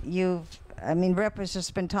 Rip has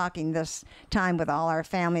just been talking this time with all our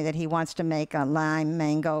family that he wants to make a lime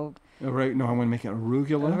mango. Oh, right. No, I want to make it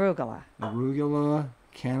arugula,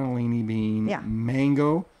 cannellini bean,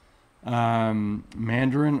 mango,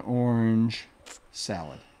 mandarin orange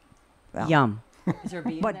salad. Well, yum. Is there a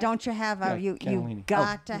bean but there? Don't you have you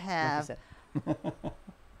got to have.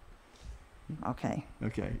 Okay.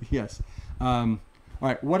 Okay. Yes. All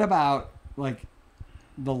right. What about like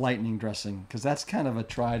the lightning dressing? Because that's kind of a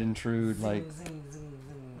tried and true, like,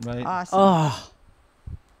 right? Awesome. Oh,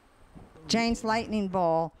 Jane's lightning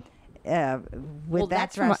bowl. With that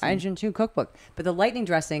that's dressing. from our Engine 2 cookbook. But the lightning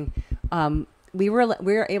dressing, we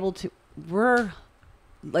were able to.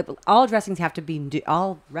 Like all dressings have to be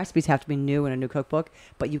all recipes have to be new in a new cookbook,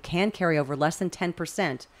 but you can carry over less than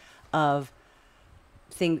 10% of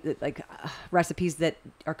recipes that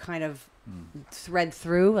are kind of thread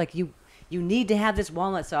through. Like you need to have this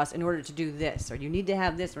walnut sauce in order to do this, or you need to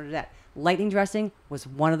have this or that. Lightning dressing was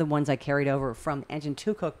one of the ones I carried over from Engine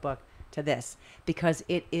 2 cookbook to this because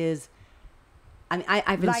it is. I mean,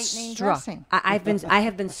 I've been lightning struck. dressing. I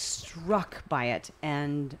have been struck by it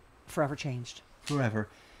and forever changed. Forever.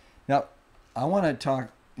 Now, I want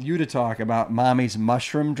to talk about Mommy's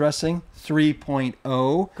mushroom dressing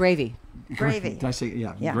 3.0. Gravy. Did I say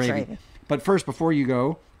gravy? Gravy. But first, before you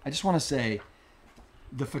go, I just want to say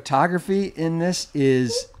the photography in this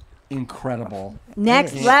is incredible.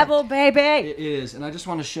 Next level, baby. It is, and I just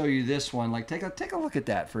want to show you this one. Like, take a look at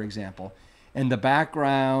that, for example, and the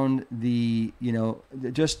background,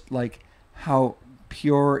 just like how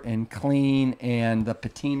pure and clean, and the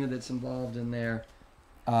patina that's involved in there.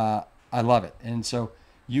 I love it, and so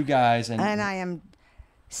you guys and I am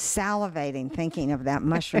salivating thinking of that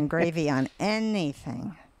mushroom gravy on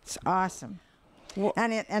anything. It's awesome. Well,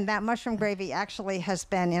 and that mushroom gravy actually has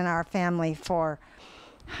been in our family for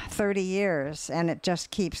 30 years, and it just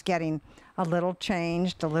keeps getting a little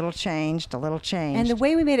changed, a little changed, a little changed. And the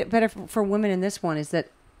way we made it better for women in this one is that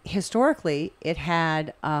historically it's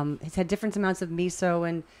had different amounts of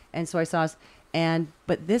miso and soy sauce,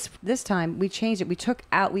 but this time we changed it. We took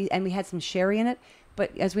out we had some sherry in it,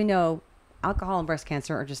 but as we know, alcohol and breast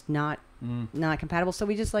cancer are just not compatible. So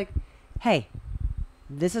we just like, hey,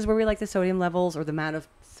 this is where we like the sodium levels or the amount of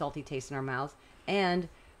salty taste in our mouths, and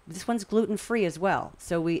this one's gluten free as well.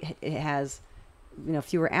 So it has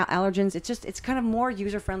fewer allergens. It's kind of more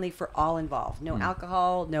user friendly for all involved. No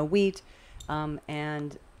alcohol, no wheat,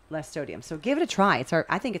 and less sodium. So give it a try.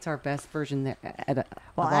 I think it's our best version there.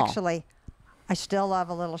 Actually, I still love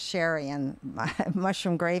a little sherry and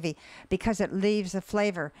mushroom gravy because it leaves the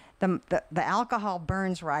flavor. The alcohol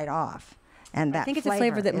burns right off, and that I think it's a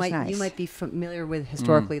flavor that you might be familiar with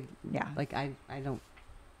historically. Yeah, like I don't.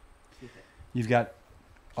 You've got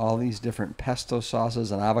all these different pesto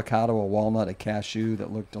sauces, an avocado, a walnut, a cashew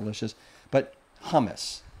that look delicious, but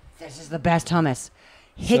hummus. This is the best hummus.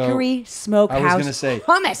 Hickory smokehouse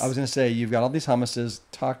hummus. I was going to say, you've got all these hummuses.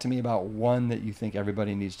 Talk to me about one that you think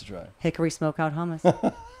everybody needs to try. Hickory smokehouse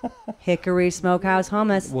hummus. Hickory smokehouse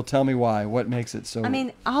hummus. Well, tell me why. What makes it so... I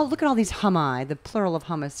mean, look at all these hummi. The plural of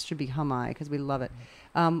hummus should be hummi because we love it.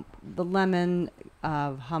 The lemon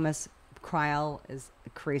hummus, Kryl is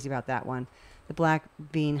crazy about that one. The black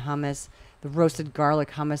bean hummus, the roasted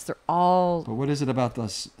garlic hummus, they're all... But what is it about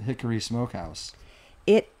this hickory smokehouse?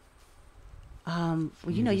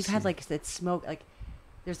 You've had like that smoke, like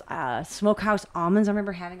there's smokehouse almonds. I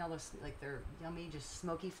remember having all those, like they're yummy, just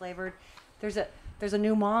smoky flavored. there's a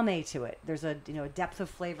umami to it. There's a a depth of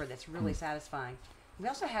flavor that's really satisfying. We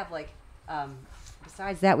also have like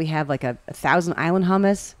besides that we have like a Thousand Island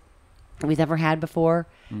hummus that we've never had before,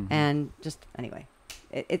 and just anyway,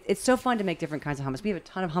 it's so fun to make different kinds of hummus. We have a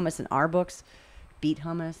ton of hummus in our books, beet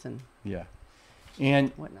hummus and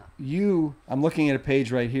and whatnot. I'm looking at a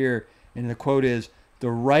page right here, and the quote is,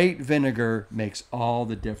 "The right vinegar makes all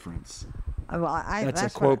the difference." Well, That's a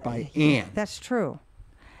quote by Anne. That's true.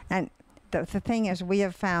 And the thing is, we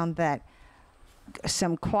have found that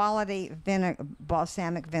some quality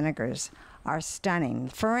balsamic vinegars are stunning.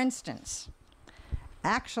 For instance,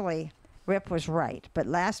 actually, Rip was right, but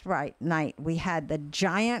last night we had the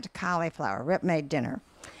giant cauliflower. Rip made dinner,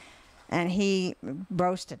 and he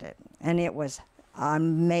roasted it, and it was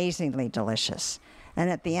amazingly delicious. And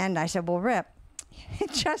at the end, I said, well, Rip,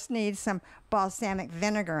 it just needs some balsamic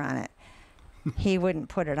vinegar on it. He wouldn't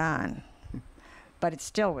put it on, but it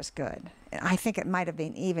still was good. I think it might have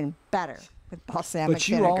been even better with balsamic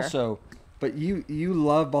vinegar. But you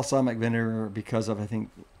love balsamic vinegar because of, I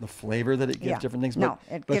think, the flavor that it gives different things.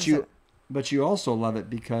 But you also love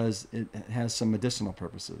it because it has some medicinal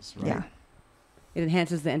purposes, right? Yeah. It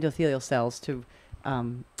enhances the endothelial cells to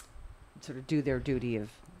sort of do their duty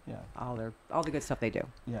of all the good stuff they do.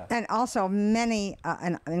 Yeah. And also many,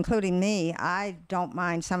 and including me, I don't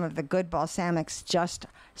mind some of the good balsamics just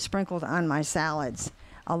sprinkled on my salads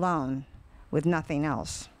alone with nothing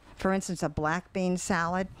else. For instance, a black bean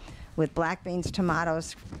salad with black beans,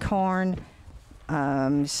 tomatoes, corn,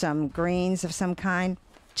 some greens of some kind.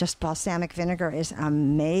 Just balsamic vinegar is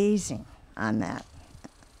amazing on that.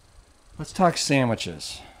 Let's talk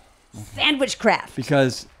sandwiches. Sandwich craft.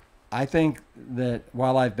 Because I think that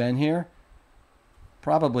while I've been here,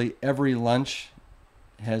 probably every lunch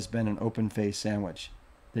has been an open-faced sandwich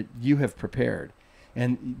that you have prepared.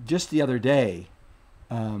 And just the other day,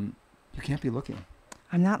 you can't be looking.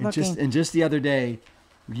 I'm not looking. And just the other day,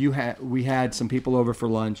 we had some people over for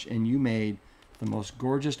lunch, and you made the most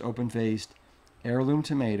gorgeous open-faced heirloom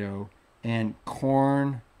tomato and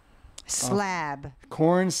corn slab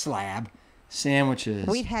sandwiches.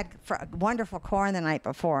 We'd had wonderful corn the night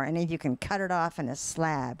before, and you can cut it off in a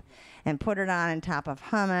slab and put it on top of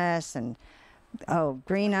hummus and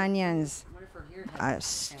green onions,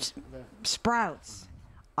 sprouts.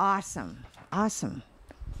 Awesome.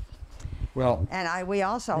 Well, and we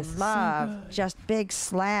also love just big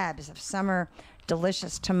slabs of summer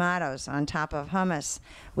delicious tomatoes on top of hummus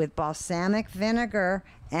with balsamic vinegar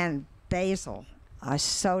and basil.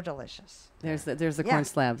 So delicious. There's the corn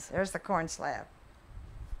slabs. There's the corn slab.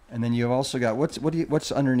 And then you've also got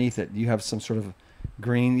what's underneath it? You have some sort of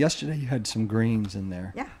green. Yesterday you had some greens in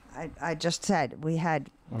there. Yeah, I just said we had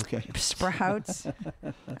sprouts.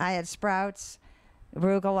 I had sprouts,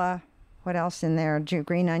 arugula. What else in there?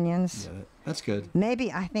 Green onions. Yeah, that's good.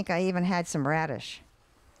 Maybe I think I even had some radish.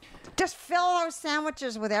 Just fill those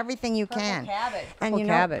sandwiches with everything you can.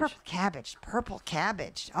 Purple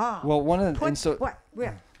cabbage. Oh. Well, one of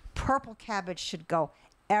the purple cabbage should go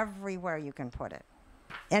everywhere you can put it,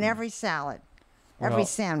 in every salad, every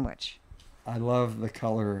sandwich. I love the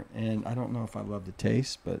color, and I don't know if I love the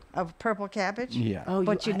taste, but of purple cabbage. Yeah. Oh,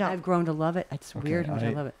 but I've grown to love it. It's weird how much I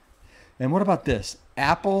love it. And what about this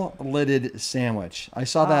apple-lidded sandwich? I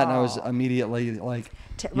saw that and I was immediately like,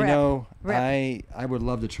 Rip. I would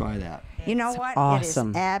love to try that. You know what? Awesome.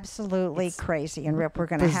 It is absolutely crazy. And Rip, we're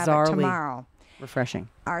going to have it tomorrow. Refreshing.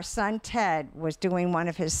 Our son Ted was doing one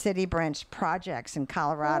of his city branch projects in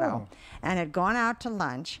Colorado and had gone out to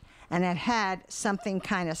lunch and had something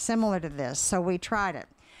kind of similar to this. So we tried it.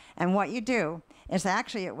 And what you do is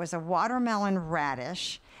actually it was a watermelon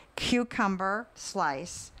radish, cucumber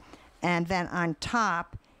slice, and then on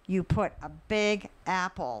top you put a big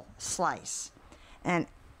apple slice. And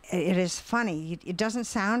it is funny. It doesn't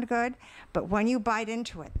sound good, but when you bite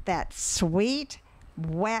into it, that sweet,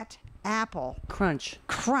 wet apple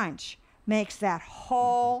crunch makes that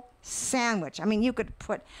whole sandwich. I mean, you could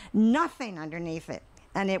put nothing underneath it,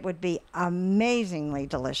 and it would be amazingly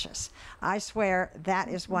delicious. I swear that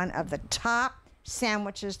is one of the top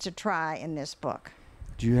sandwiches to try in this book.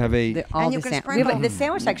 Do you have a... The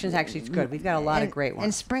sandwich section is actually good. We've got a lot of great ones.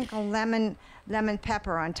 And sprinkle lemon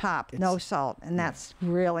pepper on top, no salt, and that's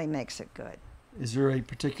really makes it good. Is there a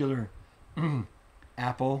particular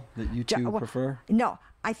apple that you two prefer? No,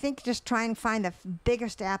 I think just try and find the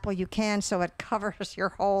biggest apple you can so it covers your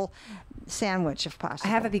whole sandwich if possible.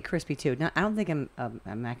 I have it be crispy too. Now, I don't think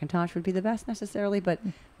a Macintosh would be the best necessarily, but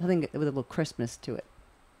I think with a little crispness to it.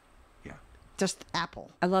 Yeah. Just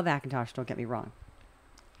apple. I love Macintosh, don't get me wrong.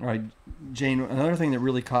 All right, Jane, another thing that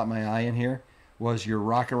really caught my eye in here was your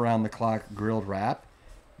rock around the clock grilled wrap.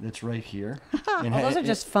 that's right here. Well, those are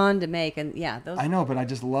just fun to make, and yeah, those. I know, but I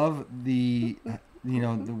just love the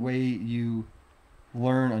the way you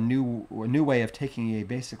learn a new way of taking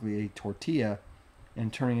basically a tortilla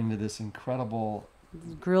and turning it into this incredible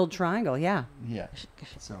grilled triangle. Yeah. Yeah.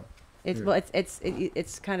 So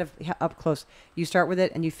it's kind of up close. You start with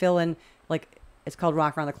it and you fill in, like, it's called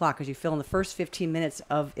rock around the clock, because you fill in the first 15 minutes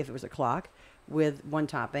of, if it was a clock, with one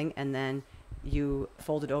topping, and then you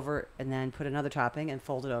fold it over and then put another topping and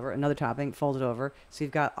fold it over, another topping, fold it over. So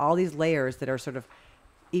you've got all these layers that are sort of,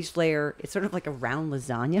 each layer, it's sort of like a round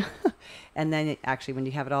lasagna. And then actually, when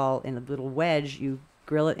you have it all in a little wedge, you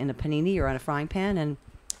grill it in a panini or on a frying pan, and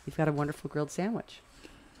you've got a wonderful grilled sandwich.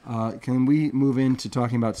 Can we move into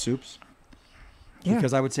talking about soups? Yeah.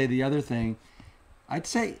 Because I would say the other thing, I'd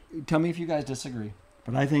say, tell me if you guys disagree,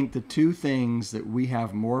 but I think the two things that we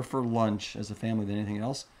have more for lunch as a family than anything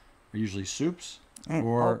else are usually soups and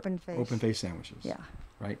or open face sandwiches. Yeah.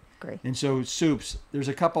 Right? Great. And so soups, there's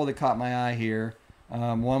a couple that caught my eye here.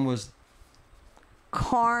 One was...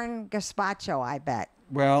 Corn gazpacho, I bet.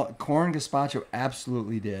 Well, corn gazpacho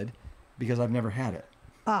absolutely did, because I've never had it.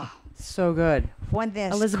 Oh, So good. when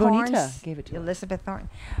this Elizabeth corn Bonita gave it to us. Elizabeth Thornton.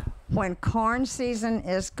 When corn season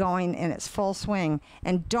is going in its full swing,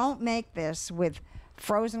 and don't make this with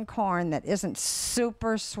frozen corn that isn't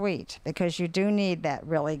super sweet, because you do need that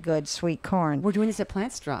really good sweet corn. We're doing this at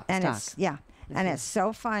Plant Stock. And it's it's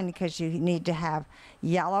so fun because you need to have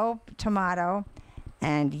yellow tomato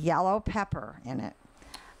and yellow pepper in it,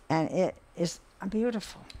 and it is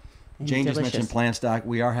beautiful. Jane just Delicious. mentioned Plant Stock.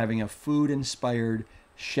 We are having a food-inspired,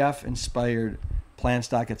 chef-inspired Plant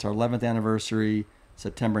Stock. It's our 11th anniversary,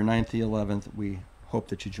 September 9th to 11th. We hope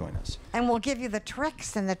that you join us. And we'll give you the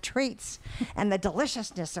tricks and the treats and the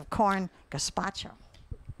deliciousness of corn gazpacho.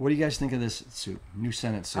 What do you guys think of this soup, New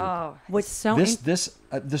Senate soup? Oh, What's so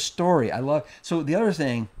The story I love. So the other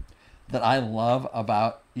thing that I love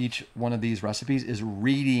about each one of these recipes is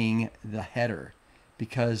reading the header,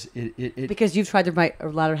 because it because you've tried to write a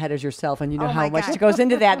lot of headers yourself, and you know Oh how my much God. goes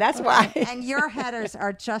into that. That's why. and your headers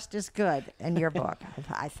are just as good in your book,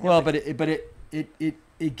 I think. well, but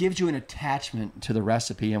it gives you an attachment to the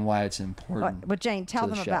recipe and why it's important. But Jane, tell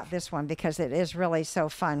the them chef. about this one, because it is really so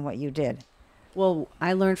fun what you did. Well,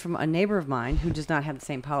 I learned from a neighbor of mine who does not have the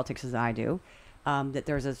same politics as I do, that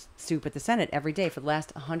there's a soup at the Senate every day for the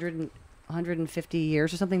last 150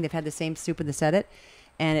 years or something. They've had the same soup in the Senate,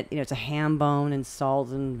 and it's a ham bone and salt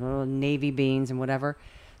and navy beans and whatever.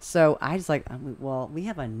 So I just well, we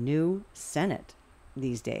have a new Senate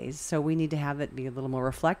these days, so we need to have it be a little more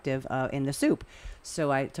reflective in the soup.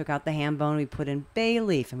 So I took out the ham bone, we put in bay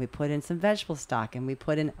leaf, and we put in some vegetable stock, and we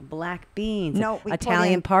put in black beans, We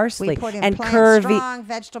Italian parsley, we put in and plant strong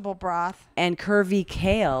vegetable broth. and curvy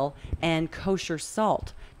kale and kosher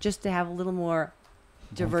salt, just to have a little more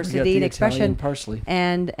Don't forget diversity the and Italian expression. parsley.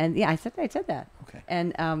 And yeah, I said that. Okay.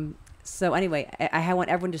 And so anyway, I want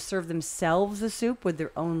everyone to serve themselves the soup with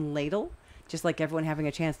their own ladle, just like everyone having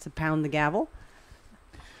a chance to pound the gavel.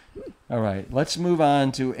 All right, let's move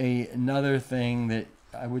on to another thing that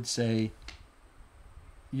I would say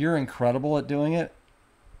you're incredible at doing it.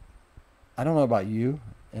 I don't know about you,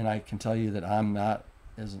 and I can tell you that I'm not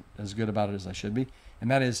as good about it as I should be,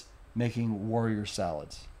 and that is making warrior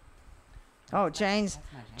salads. Oh, Jane.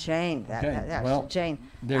 Okay, well, Jane.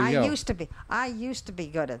 there you go. I used to be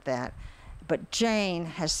good at that, but Jane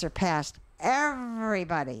has surpassed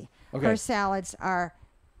everybody. Okay. Her salads are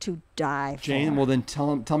to die for. Jane, well then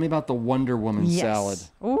tell me about the Wonder Woman Yes. salad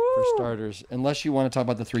Ooh. for starters, unless you want to talk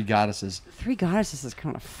about the three goddesses. Three Goddesses is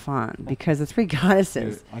kind of fun because the Three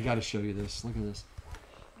Goddesses. Dude, I got to show you this. Look at this.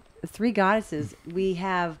 The Three Goddesses, we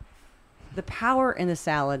have the power in the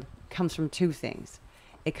salad comes from two things.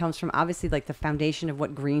 It comes from obviously like the foundation of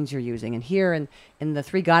what greens you're using. And here in the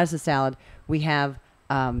Three Goddesses salad, we have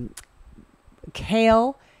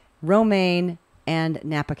kale, romaine, and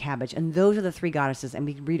Napa cabbage. And those are the three goddesses. And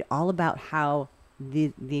we read all about how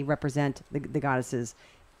they represent the goddesses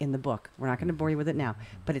in the book. We're not going to bore you with it now,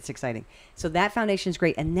 but it's exciting. So that foundation is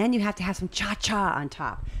great. And then you have to have some cha-cha on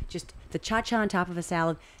top. Just the cha-cha on top of a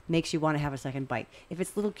salad makes you want to have a second bite. If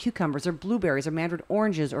it's little cucumbers or blueberries or mandarin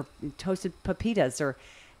oranges or toasted pepitas or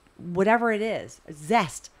whatever it is, a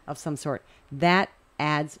zest of some sort, that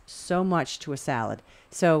adds so much to a salad.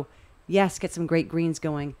 So yes, get some great greens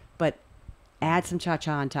going, but add some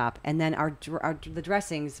cha-cha on top. And then the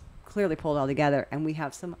dressings clearly pulled all together, and we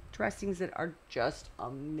have some dressings that are just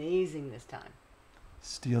amazing this time.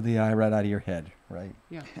 Steal the eye right out of your head, right?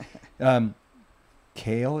 Yeah.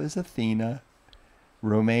 Kale is Athena,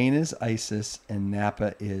 romaine is Isis, and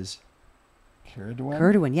Napa is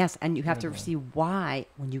Kirduin, yes. And you have to see why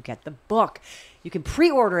when you get the book. You can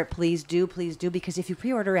pre-order it, please do, because if you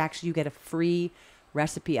pre-order, actually, you get a free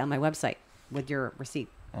recipe on my website with your receipt.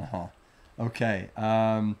 Okay.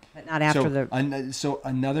 But not after so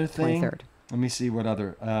another thing. 23rd. Let me see what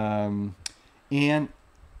other. And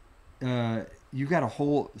you got a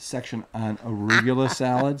whole section on arugula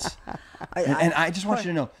salads, and I just want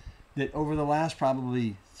you to know that over the last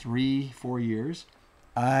probably 3-4 years,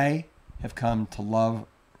 I have come to love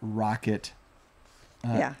rocket.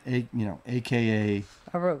 AKA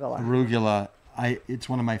arugula. It's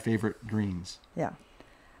one of my favorite greens. Yeah,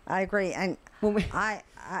 I agree, and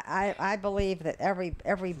I believe that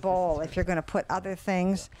every bowl, if you're going to put other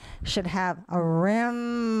things, should have a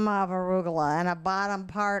rim of arugula and a bottom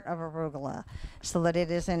part of arugula, so that it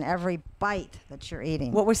is in every bite that you're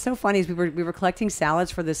eating. What was so funny is we were collecting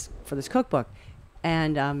salads for this cookbook,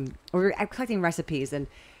 and we were collecting recipes, and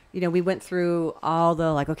we went through all the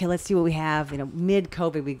okay, let's see what we have.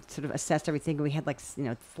 Mid-COVID, we sort of assessed everything. We had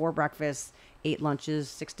 4 breakfasts, 8 lunches,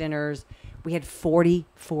 6 dinners. We had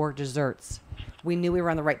 44 desserts. We knew we were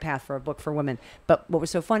on the right path for a book for women. But what was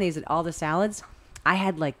so funny is that all the salads, I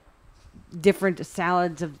had different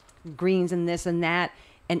salads of greens and this and that.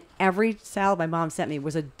 And every salad my mom sent me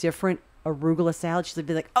was a different arugula salad. She'd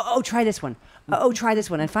be like, oh, try this one. Oh, try this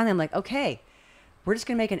one. And finally I'm like, okay, we're just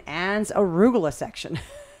going to make an Anne's arugula section.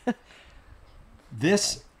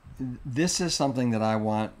 This is something that I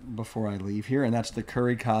want before I leave here, and that's the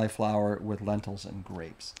curried cauliflower with lentils and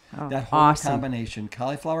grapes. Oh, that whole awesome combination,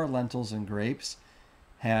 cauliflower, lentils, and grapes,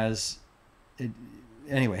 has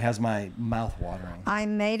my mouth watering. I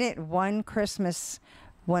made it one Christmas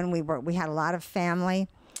when we had a lot of family,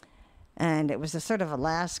 and it was a sort of a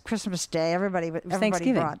last Christmas day. Everybody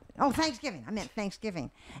Thanksgiving. Thanksgiving. I meant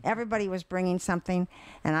Thanksgiving. Everybody was bringing something,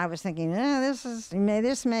 and I was thinking,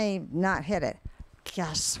 this may not hit it.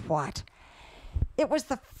 Guess what? It was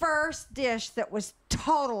the first dish that was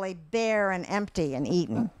totally bare and empty and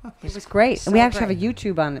eaten. It was great. So and we actually great. have a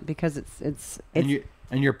YouTube on it because it's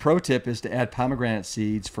And your pro tip is to add pomegranate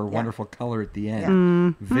seeds for wonderful color at the end. Yeah.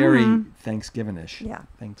 Mm-hmm. Very Thanksgiving-ish. Yeah.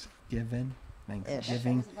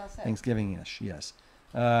 Thanksgiving-ish, yes.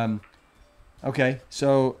 Okay,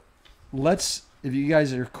 so if you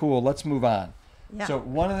guys are cool, let's move on. Yeah. So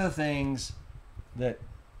one of the things that,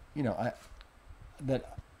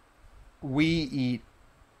 that we eat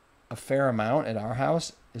a fair amount at our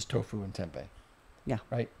house is tofu and tempeh. Yeah.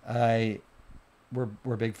 Right?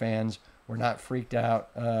 We're big fans. We're not freaked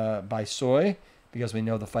out by soy because we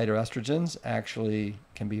know the phytoestrogens actually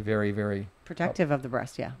can be very, very protective of the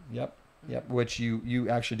breast. Yeah. Yep. Which you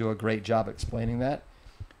actually do a great job explaining that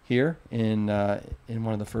here in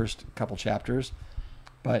one of the first couple chapters.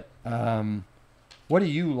 But what do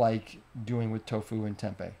you like doing with tofu and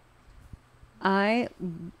tempeh?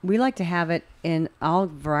 We like to have it in all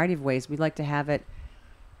variety of ways. We like to have it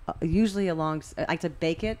usually I like to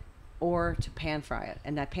bake it or to pan fry it.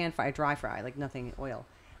 And that pan fry, dry fry, like nothing oil.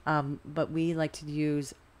 But we like to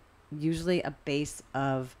use usually a base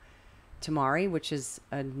of tamari, which is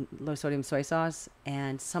a low sodium soy sauce.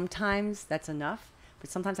 And sometimes that's enough.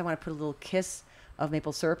 But sometimes I want to put a little kiss of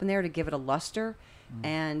maple syrup in there to give it a luster.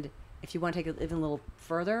 And if you want to take it even a little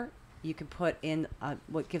further, you can put in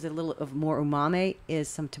what gives it a little of more umami is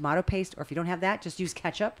some tomato paste, or if you don't have that, just use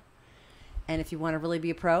ketchup. And if you want to really be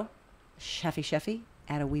a pro, chefy,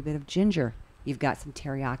 add a wee bit of ginger. You've got some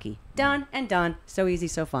teriyaki. Done and done. So easy,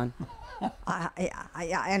 so fun.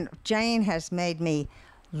 And Jane has made me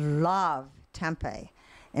love tempeh.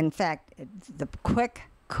 In fact, the quick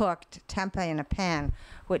cooked tempeh in a pan,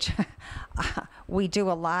 which we do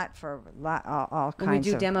a lot for all kinds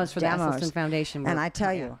of we do demos for the Esselstyn Foundation. And I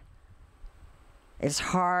tell you, it's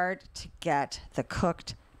hard to get the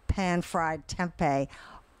cooked pan-fried tempeh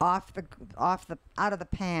out of the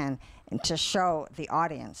pan and to show the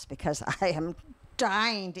audience, because I am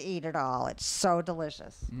dying to eat it all. It's so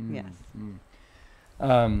delicious. Yes.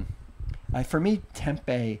 For me,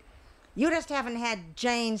 tempeh. You just haven't had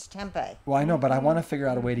Jane's tempeh. Well, I know, but I want to figure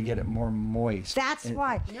out a way to get it more moist. That's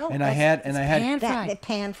why. No, and I had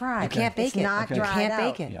pan fried. You can't bake it. Not you dried can't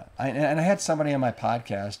out. bake it. Yeah, and I had somebody on my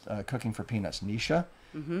podcast, Cooking for Peanuts, Nisha,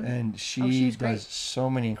 and she does great. so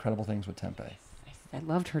many incredible things with tempeh. I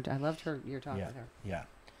loved her. Your talk with her. Yeah.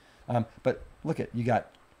 But look you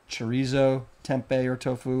got chorizo tempeh or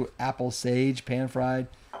tofu, apple sage pan fried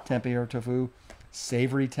tempeh or tofu,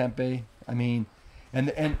 savory tempeh. I mean,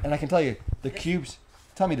 and I can tell you the cubes.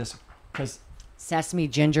 Tell me this, because Sesame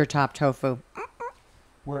ginger top tofu.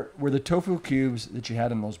 were the tofu cubes that you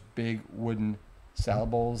had in those big wooden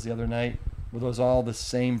salad bowls the other night, Were those all the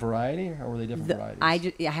same variety, or were they different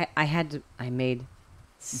varieties? I made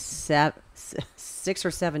 6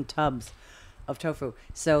 or 7 tubs of tofu.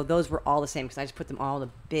 So those were all the same because I just put them all in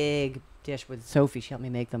a big dish with Sophie. She helped me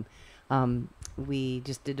make them. We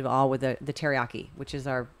just did it all with the teriyaki, which is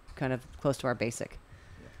our kind of close to our basic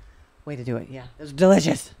way to do it. Yeah, it was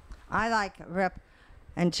delicious. I like Rip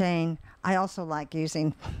and Jane. I also like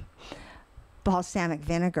using balsamic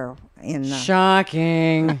vinegar in the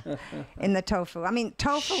Shocking. in the tofu. I mean,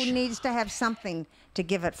 tofu needs to have something to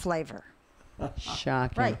give it flavor.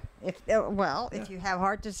 Shocking. Right. If you have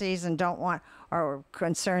heart disease and don't want or are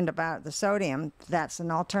concerned about the sodium, that's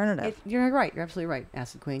an alternative. You're right. You're absolutely right,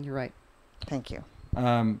 Acid Queen. You're right. Thank you.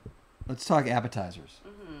 Let's talk appetizers.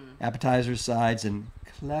 Appetizers, sides, and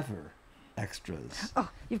clever extras. Oh,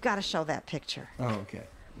 you've got to show that picture. Oh, okay.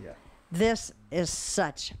 Yeah. This is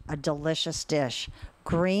such a delicious dish.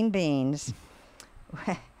 Green beans,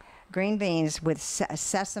 with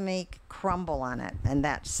sesame crumble on it, and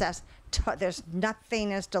that there's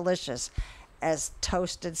nothing as delicious as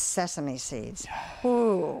toasted sesame seeds.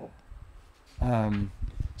 Ooh.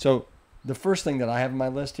 So the first thing that I have on my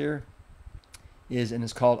list here is, and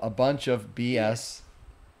it's called a bunch of BS,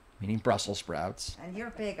 meaning Brussels sprouts. And you're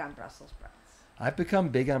big on Brussels sprouts. I've become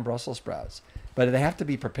big on Brussels sprouts, but they have to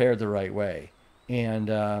be prepared the right way. And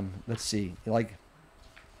let's see, let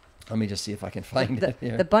me just see if I can find it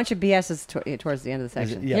here. The bunch of BS is towards the end of the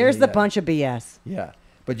section. Yeah, Here's yeah. the bunch of BS. Yeah,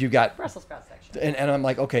 but you've got Brussels sprout section. and I'm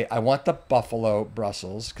like, okay, I want the buffalo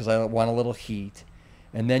Brussels because I want a little heat,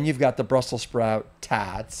 and then you've got the Brussels sprout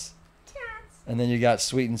tots, and then you got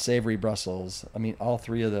sweet and savory Brussels. I mean, all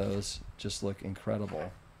three of those just look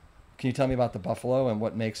incredible. Can you tell me about the buffalo and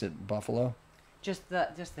what makes it buffalo? Just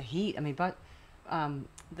the heat. I mean, but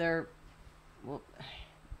the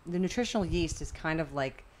nutritional yeast is kind of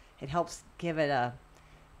like, it helps give it a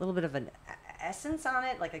little bit of an essence on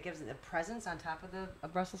it, like it gives it a presence on top of the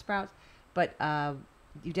Brussels sprouts. But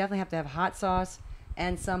you definitely have to have hot sauce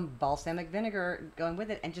and some balsamic vinegar going with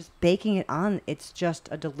it, and just baking it on. It's just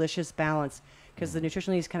a delicious balance because the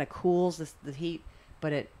nutritional yeast kind of cools the heat,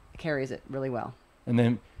 but it carries it really well. And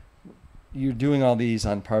then you're doing all these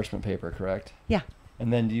on parchment paper, correct? Yeah.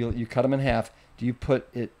 And then you cut them in half. Do you put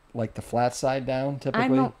it like the flat side down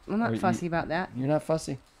typically? I'm not fussy about that. You're not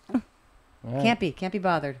fussy? All right. Can't be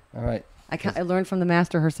bothered. All right. I learned from the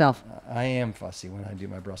master herself. I am fussy when I do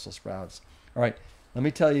my Brussels sprouts. All right. Let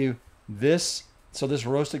me tell you this. So this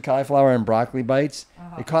roasted cauliflower and broccoli bites,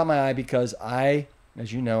 it caught my eye because as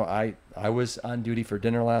you know, I was on duty for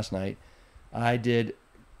dinner last night. I did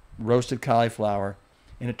roasted cauliflower,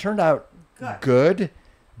 and it turned out good,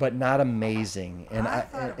 but not amazing. And I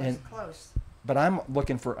thought it was close. But I'm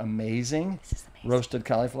looking for amazing roasted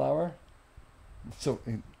cauliflower. So,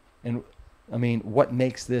 and I mean, what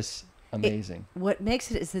makes this amazing? What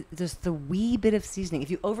makes it is just the wee bit of seasoning.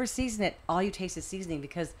 If you over season it, all you taste is seasoning,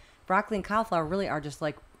 because broccoli and cauliflower really are just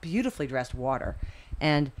like beautifully dressed water.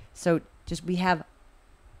 And so just we have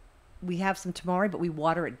some tamari, but we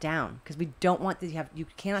water it down because we don't want you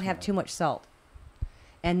cannot have too much salt.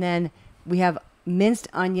 And then we have minced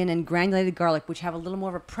onion and granulated garlic, which have a little more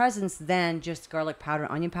of a presence than just garlic powder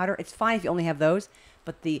and onion powder. It's fine if you only have those,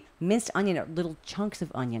 but the minced onion are little chunks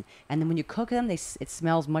of onion. And then when you cook them, it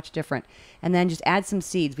smells much different. And then just add some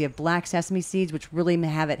seeds. We have black sesame seeds, which really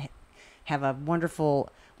have a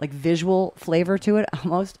wonderful like visual flavor to it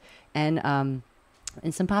almost. And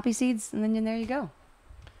some poppy seeds, and then there you go.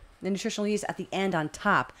 The nutritional yeast at the end on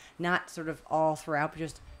top, not sort of all throughout, but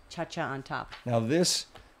just cha-cha on top. Now this,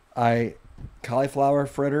 cauliflower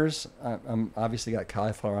fritters, I'm obviously got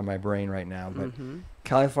cauliflower on my brain right now, but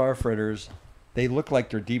cauliflower fritters, they look like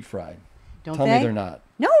they're deep fried. Don't Tell they? me they're not.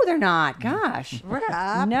 No, they're not. Gosh.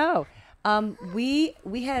 No. I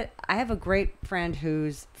have a great friend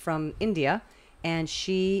who's from India, and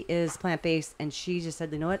she is plant-based, and she just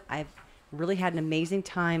said, you know what, I've really had an amazing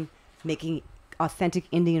time making authentic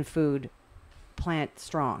Indian food plant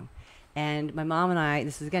strong. And my mom and I,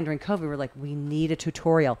 this is again during COVID, we were like, we need a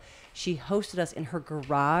tutorial. She hosted us in her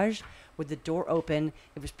garage with the door open.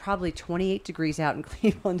 It was probably 28 degrees out in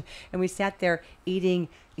Cleveland. And we sat there eating,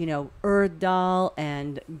 urd dal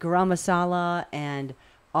and garam masala and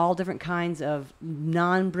all different kinds of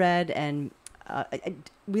naan bread. And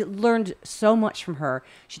we learned so much from her.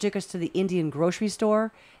 She took us to the Indian grocery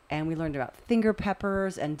store, and we learned about finger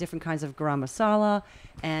peppers and different kinds of garam masala,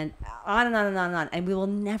 and on and on and on and on. And we will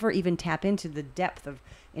never even tap into the depth of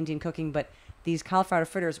Indian cooking, but these cauliflower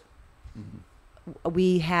fritters,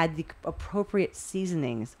 we had the appropriate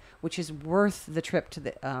seasonings, which is worth the trip to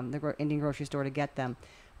the Indian grocery store to get them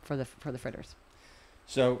for the fritters.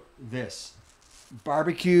 So this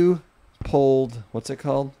barbecue pulled, what's it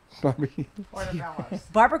called? Barbecue. Portobello's.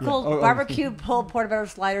 Barbecue pulled portobello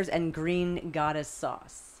sliders and green goddess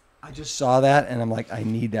sauce. I just saw that and I'm like, I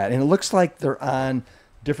need that. And it looks like they're on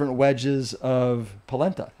different wedges of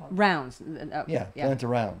polenta. Rounds. Polenta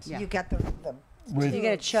rounds. Yeah. You get the With, You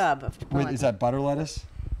get a chub of polenta. is that butter lettuce?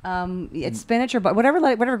 It's spinach or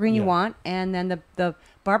whatever green you want, and then the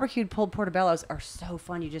barbecued pulled portobellos are so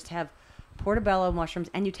fun. You just have portobello mushrooms,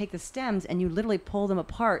 and you take the stems and you literally pull them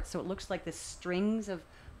apart, so it looks like the strings of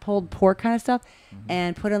pulled pork kind of stuff,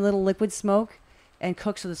 and put a little liquid smoke, and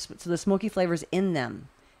cook so the smoky flavors in them,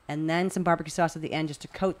 and then some barbecue sauce at the end just to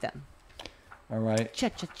coat them. All right. Cha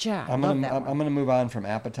cha cha. I'm gonna move on from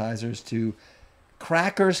appetizers to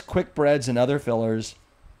crackers, quick breads, and other fillers.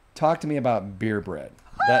 Talk to me about beer bread.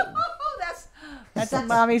 That's a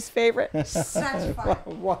mommy's favorite. such fun.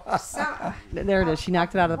 So, There it is. She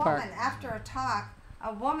knocked it out of the park. woman, after a talk,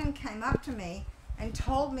 a woman came up to me and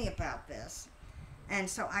told me about this. And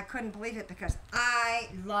so I couldn't believe it because I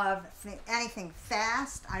love anything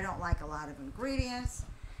fast. I don't like a lot of ingredients.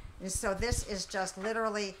 And so this is just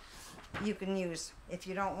literally, you can use, if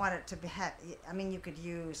you don't want it to be, you could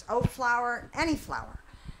use oat flour, any flour,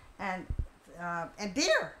 and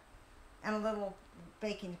beer, and a little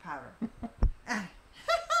baking powder.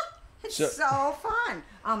 It's so fun.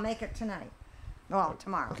 I'll make it tonight. Well,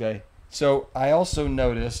 tomorrow. Okay. So I also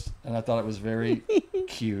noticed, and I thought it was very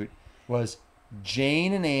cute, was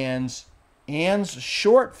Jane and Anne's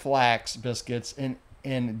short flax biscuits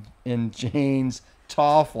and Jane's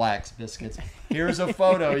tall flax biscuits. Here's a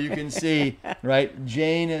photo you can see, right?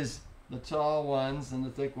 Jane is the tall ones and the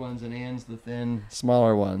thick ones, and Anne's the thin,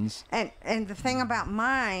 smaller ones. And the thing about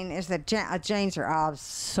mine is that Jane's are all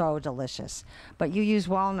so delicious, but you use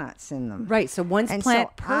walnuts in them. Right. So one's And plant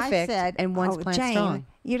so I perfect said, and one's plant Jane, strong.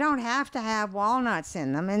 you don't have to have walnuts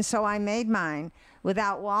in them. And so I made mine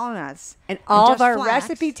without walnuts. And all of just our flax.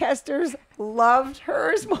 recipe testers loved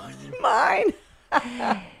hers more than mine.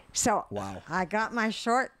 So Wow. I got my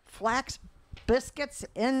short flax biscuits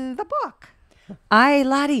in the book. Aye,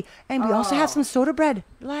 laddie. And we also have some soda bread.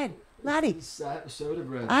 Laddie. Soda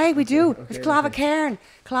bread. Aye, we do. Okay, It's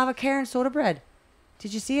Clavacairn soda bread.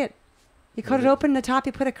 Did you see it? You cut it open the top,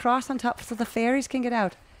 you put a cross on top so the fairies can get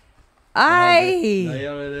out. Aye.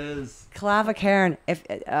 There it is. Clavacairn. If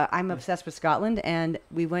I'm obsessed with Scotland, and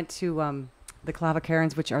we went to the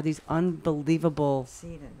Clavacairns, which are these unbelievable.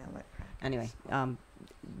 Seed and millet crackers. Anyway,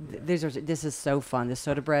 this is so fun. This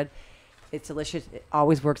soda bread, it's delicious. It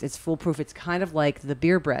always works. It's foolproof. It's kind of like the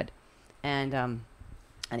beer bread, and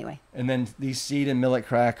anyway. And then these seed and millet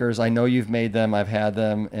crackers, I know you've made them. I've had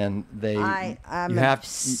them, and they.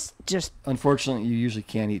 Just. Unfortunately, you usually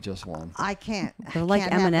can't eat just one. I can't. They're like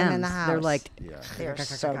can't have them in the M&Ms. house. They're like They're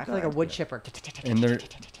so like good. a wood chipper. And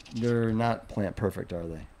they're not plant perfect, are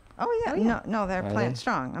they? Oh yeah. No, they're Are plant they?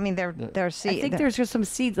 strong. I mean, they're seed. I think there's just some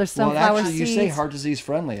seeds. There's Well, sunflower actually, seeds. you say heart disease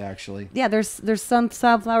friendly, actually. Yeah, there's some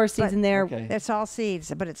sunflower seeds But- in there. Okay. It's all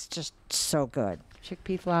seeds, but it's just so good.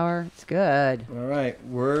 Chickpea flour. It's good. All right,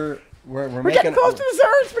 we're We're making getting close to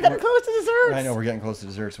desserts. We're getting close to desserts. I know we're getting close to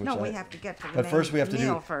desserts. Which No, we have to get to the But first, we have to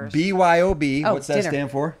meal do first. BYOB. Oh, What's that dinner.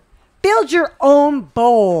 stand for? Build your own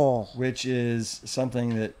bowl. Which is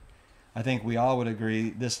something that I think we all would agree.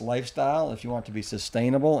 This lifestyle, if you want to be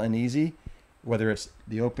sustainable and easy, whether it's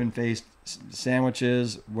the open-faced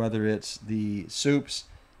sandwiches, whether it's the soups,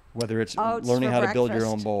 whether it's Oats learning for how to build your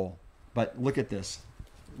breakfast. own bowl. But look at this.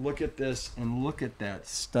 Look at this, and look at that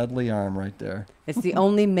studly arm right there. It's the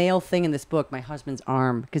only male thing in this book, my husband's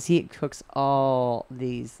arm, because he cooks all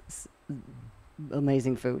these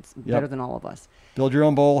amazing foods better than all of us. Build your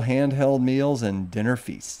own bowl, handheld meals, and dinner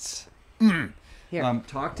feasts. Here,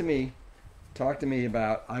 Talk to me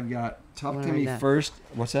about. Talk Wanna to me read that? first.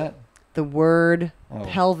 What's that? the word Oh.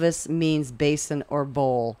 pelvis means basin or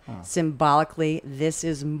bowl. Oh. Symbolically, this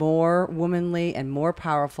is more womanly and more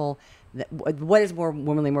powerful. What is more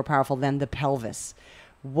womanly, more powerful than the pelvis?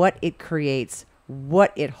 What it creates,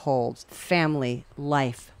 what it holds, family,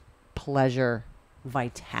 life, pleasure,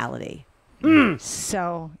 vitality.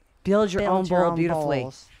 So Build your own bowl beautifully.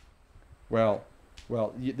 bowls. Well,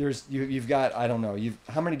 you've got, I don't know,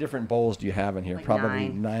 how many different bowls do you have in here? Like Probably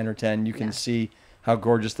 9 or 10. You can Yeah. see how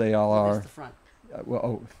gorgeous they all are. That's the front.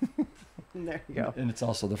 There you go. And it's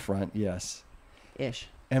also the front, yes. Ish.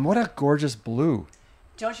 And what a gorgeous blue.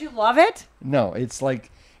 Don't you love it? No, it's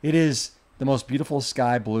like, it is the most beautiful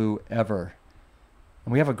sky blue ever.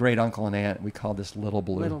 And we have a great uncle and aunt. We call this Little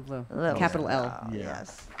Blue. Little blue. Little Capital bit. L. Oh, Yeah.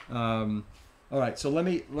 Yes. All right, so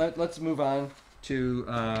let's move on to,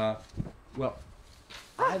 I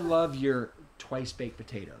love your twice baked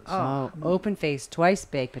potatoes. Oh, open face, twice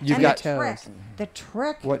baked You've potatoes. got- The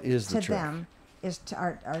trick What is the to trick? them is to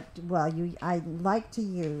I like to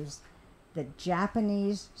use the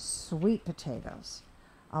Japanese sweet potatoes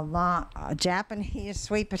Japanese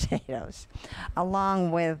sweet potatoes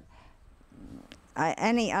along with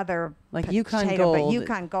any other Like Yukon potato, Gold. but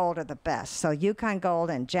Yukon Gold are the best. So Yukon Gold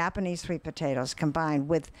and Japanese sweet potatoes combined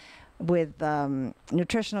with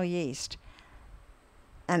nutritional yeast,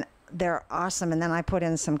 and they're awesome. And then I put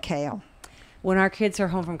in some kale. When our kids are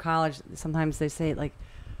home from college, sometimes they say like,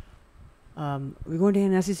 we're going to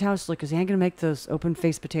Aunt Nessie's house. Like, is Aunt going to make those open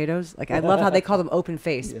face potatoes? Like, I love how they call them open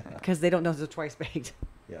face because they don't know they're twice baked.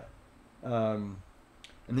 Yeah.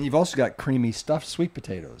 And then you've also got creamy stuffed sweet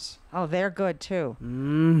potatoes. Oh, they're good too.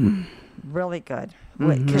 Really good.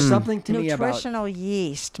 There's something to me about Nutritional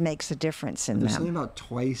yeast makes a difference in there's something them. about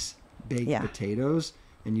twice baked Yeah. potatoes,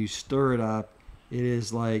 and you stir it up. It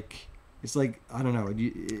is like I don't know.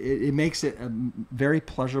 It makes it a very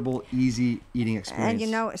pleasurable, easy eating experience. And you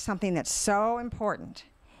know something that's so important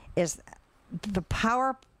is the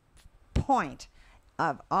power point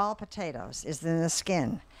of all potatoes is in the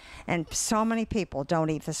skin. And so many people don't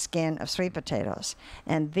eat the skin of sweet potatoes.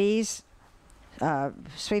 And these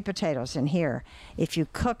sweet potatoes in here, if you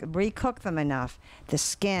recook them enough, the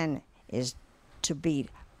skin is to be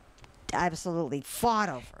absolutely fought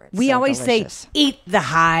over. It's We so always delicious. say, eat the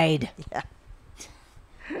hide.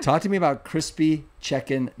 Talk to me about crispy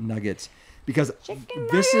chicken nuggets, because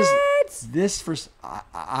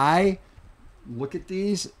I look at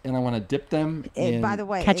these and I want to dip them in. By the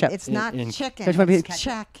way, ketchup. it's not in- chicken. Which might be- It's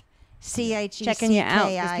check. Checking you out.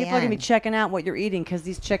 'Cause people are going to be checking out what you're eating because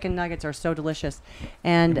these chicken nuggets are so delicious.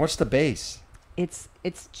 And What's the base? it's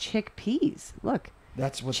chickpeas. Look.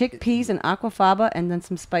 That's what Chickpeas and aquafaba and then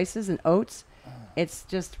some spices and oats. It's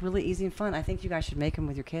just really easy and fun. I think you guys should make them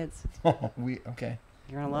with your kids. Okay.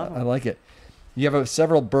 You're going to love I them. like it. You have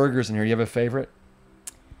several burgers in here. You have a favorite?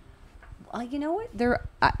 You know what?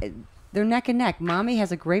 They're neck and neck. Mommy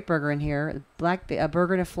has a great burger in here, a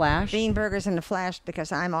burger in a flash. Bean burgers in the flash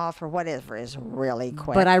because I'm all for whatever is really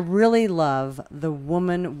quick. But I really love the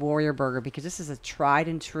Woman Warrior Burger because this is a tried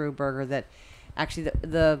and true burger that actually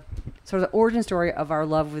the sort of the origin story of our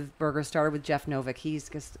love with burgers started with Jeff Novick.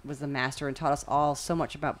 Was the master and taught us all so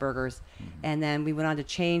much about burgers. And then we went on to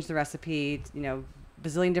change the recipe,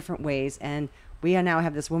 bazillion different ways. And we now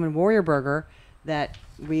have this Woman Warrior Burger that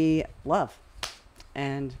we love.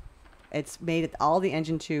 And it's made at all the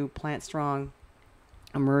Engine 2 plant strong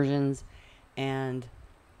immersions, and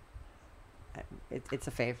it's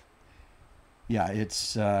a fave. Yeah,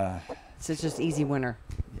 it's It's just easy winner.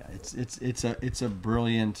 yeah, it's a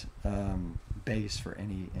brilliant base for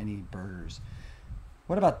any burgers.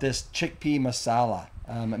 What about this chickpea masala?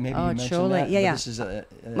 Maybe you mentioned chole. that. Yeah, but yeah. This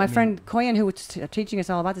is My friend Koyan, who was teaching us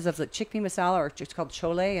all about this stuff, is like chickpea masala, or it's called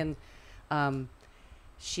chole, and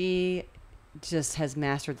she just has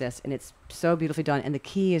mastered this, and it's so beautifully done. And the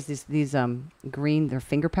key is these green, they're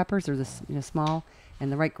finger peppers. They're this small,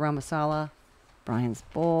 and the right garam masala. Brian's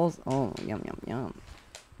bowls. Oh, yum yum yum.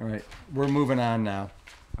 All right, we're moving on now.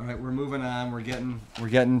 All right, we're moving on. We're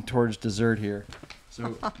getting towards dessert here.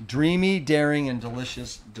 So dreamy, daring, and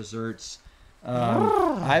delicious desserts.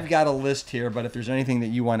 I've got a list here, but if there's anything that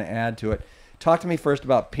you want to add to it, talk to me first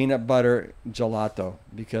about peanut butter gelato,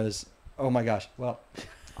 because oh my gosh, well.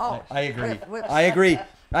 I agree.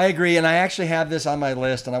 I agree. And I actually have this on my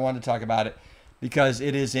list, and I wanted to talk about it because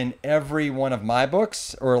it is in every one of my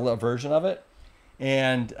books, or a version of it.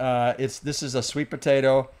 And this is a sweet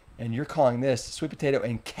potato, and you're calling this sweet potato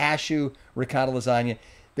and cashew ricotta lasagna.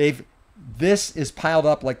 This is piled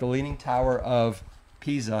up like the Leaning Tower of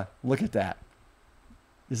Pisa. Look at that.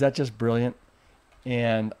 Is that just brilliant?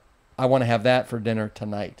 And I want to have that for dinner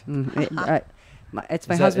tonight. It's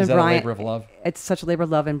my Is husband that Brian. a labor of love? It's such a labor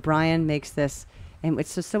of love, and Brian makes this, and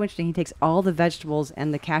it's just so interesting. He takes all the vegetables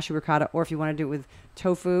and the cashew ricotta, or if you want to do it with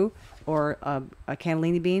tofu or a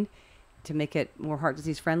cannellini bean to make it more heart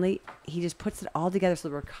disease friendly, he just puts it all together so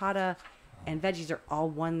the ricotta and veggies are all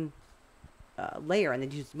one layer, and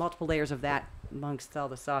then use multiple layers of that amongst all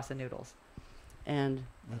the sauce and noodles. And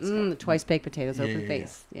the twice baked potatoes, open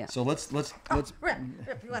face. Yeah. So let's Rip,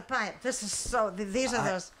 you want to buy it? This is so. These are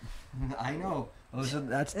those. I know.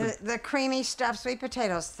 That's The creamy stuffed sweet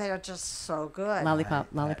potatoes. They are just so good. Lollipop.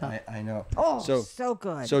 I know. Oh, so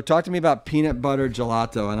good. So talk to me about peanut butter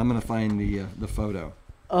gelato, and I'm gonna find the photo.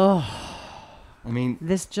 Oh. I mean,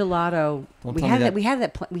 This gelato, Don't we tell me had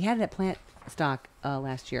that- we had that plant stock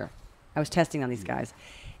last year. I was testing on these guys,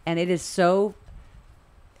 and it is so.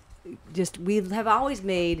 We have always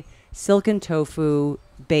made silken tofu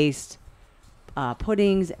based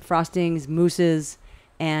puddings, frostings, mousses,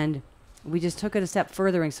 and we just took it a step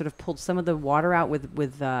further and sort of pulled some of the water out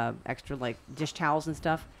with extra like dish towels and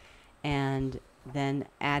stuff, and then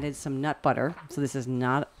added some nut butter. So this is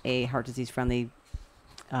not a heart disease friendly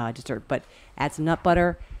dessert, but add some nut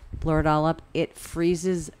butter, blur it all up. It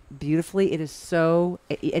freezes beautifully. It is so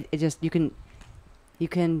it just you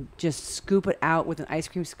can just scoop it out with an ice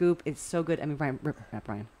cream scoop. It's so good. I mean, Brian,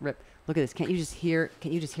 rip. Look at this. Can't you just hear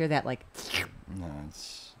that like? No,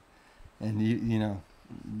 it's and you know.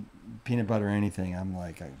 Peanut butter or anything, I'm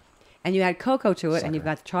like and you add cocoa to it, sucker. and you've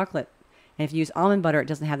got the chocolate. And if you use almond butter, it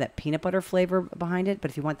doesn't have that peanut butter flavor behind it.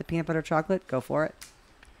 But if you want the peanut butter chocolate, go for it.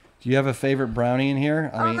 Do you have a favorite brownie in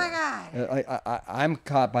here? Oh my God! I'm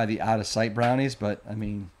caught by the out of sight brownies, but I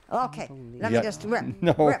mean. Okay, let me just rip.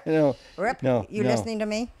 No. Rip. No. You listening to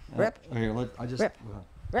me? Rip. Here, I just. Rip.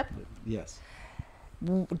 Rip. Yes.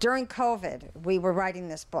 During COVID, we were writing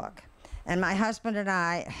this book. And my husband and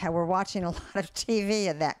I were watching a lot of TV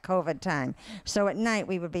at that COVID time. So at night,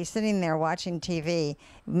 we would be sitting there watching TV,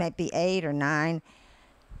 maybe 8 or 9,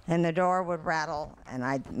 and the door would rattle, and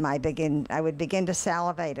I would begin to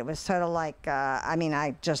salivate. It was sort of like,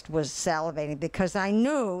 I just was salivating because I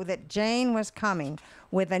knew that Jane was coming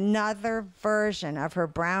with another version of her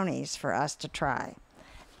brownies for us to try.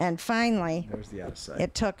 And finally, There's the outside.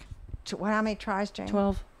 it took, how many tries, Jane?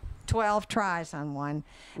 12 tries on one.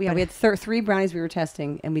 Yeah, we had 3 brownies we were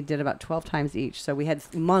testing, and we did about 12 times each. So we had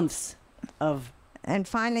months of. And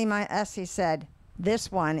finally, my Essie said,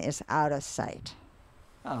 "This one is out of sight."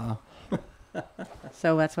 Oh.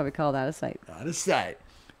 So that's why we call it out of sight. Out of sight.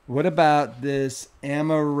 What about this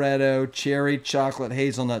amaretto cherry chocolate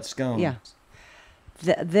hazelnut scone? Yeah.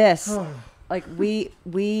 This, like we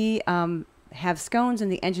have scones in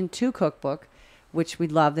the Engine 2 cookbook, which we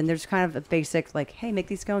loved. And there's kind of a basic, like, hey, make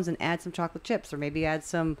these scones and add some chocolate chips or maybe add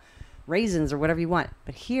some raisins or whatever you want.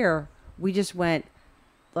 But here, we just went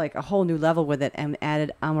like a whole new level with it and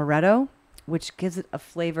added amaretto, which gives it a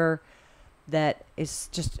flavor that is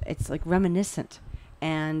just, it's like reminiscent.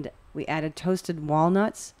 And we added toasted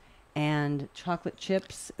walnuts and chocolate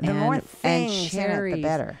chips. The more things in it, the cherries.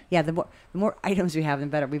 better. Yeah, the more items we have, the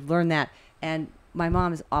better. We've learned that. And my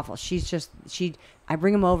mom is awful. I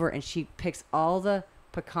bring them over and she picks all the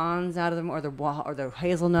pecans out of them or the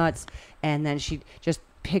hazelnuts, and then she just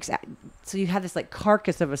picks out. So you have this like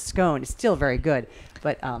carcass of a scone. It's still very good,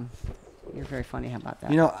 but you're very funny. How about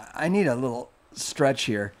that? You know, I need a little stretch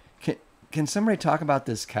here. Can somebody talk about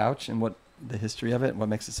this couch and what the history of it and what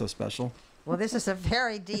makes it so special? Well, this is a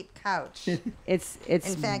very deep couch. It's In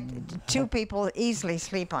fact, 2 people easily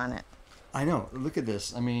sleep on it. I know. Look at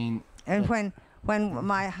this. I mean. And when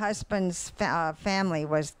my husband's family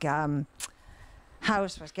was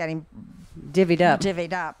house was getting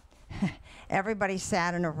divvied up, everybody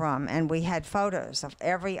sat in a room, and we had photos of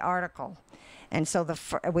every article, and so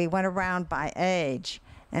we went around by age,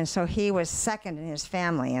 and so he was second in his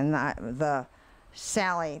family, and the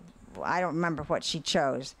Sally, I don't remember what she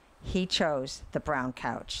chose. He chose the brown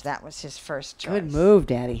couch. That was his first choice. Good move,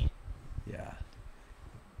 Daddy. Yeah.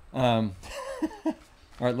 All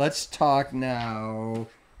right, let's talk now.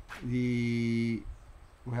 I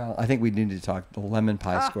think we need to talk the lemon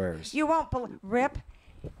pie squares. You won't believe, Rip.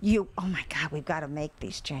 Oh my God, we've got to make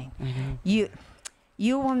these, Jane. Mm-hmm.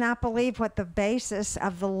 You will not believe what the basis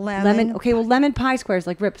of the lemon. Okay, well, lemon pie squares,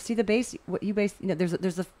 like Rip. See the base. What you base? You know,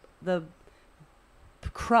 there's the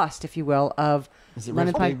crust, if you will, of Is it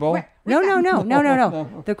lemon Rick's pie. Big Bowl? No.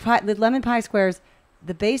 The lemon pie squares.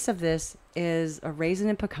 The base of this is a raisin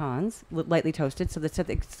and pecans, lightly toasted, so it's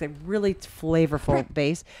a really flavorful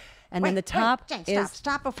base. And then the top Jane, is...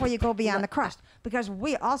 Stop before you go beyond the crust, because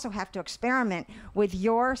we also have to experiment with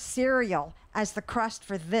your cereal as the crust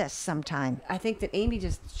for this sometime. I think that Amy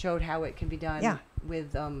just showed how it can be done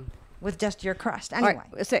with just your crust. Anyway.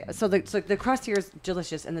 All right, so the crust here is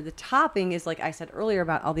delicious, and then the topping is, like I said earlier,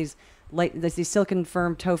 about all these there's these silken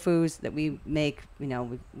firm tofus that we make. You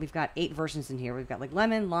know, we've got 8 versions in here. We've got like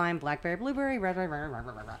lemon, lime, blackberry, blueberry, red.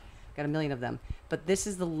 Got a million of them. But this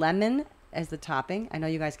is the lemon as the topping. I know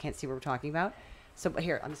you guys can't see what we're talking about. So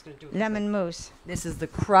here, I'm just going to do it. Lemon mousse. This is the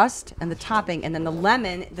crust and the topping, and then the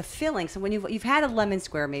lemon, the filling. So when you've had a lemon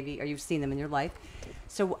square maybe, or you've seen them in your life.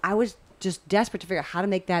 So I was just desperate to figure out how to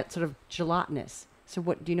make that sort of gelatinous. So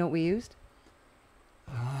what do you know what we used?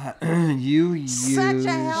 You use Such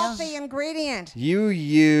a healthy ingredient. You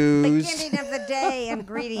use Beginning of the day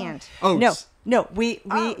ingredient. oats. No,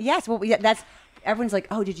 yes. Well, that's everyone's like,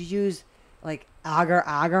 oh, did you use like agar?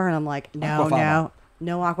 And I'm like, no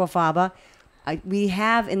aquafaba. We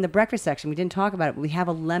have in the breakfast section. We didn't talk about it, but we have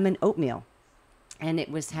a lemon oatmeal, and it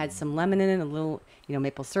had some lemon in it, a little,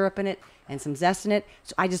 maple syrup in it, and some zest in it.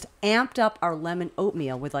 So I just amped up our lemon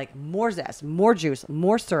oatmeal with like more zest, more juice,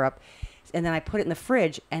 more syrup, and then I put it in the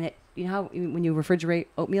fridge. And it, how when you refrigerate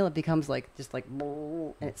oatmeal, it becomes like just like,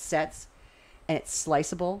 and it sets, and it's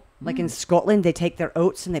sliceable. Like in Scotland, they take their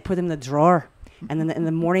oats and they put them in the drawer, and then in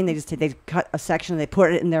the morning they cut a section and they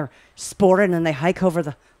put it in their sporran, and then they hike over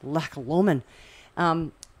the Loch Lomond.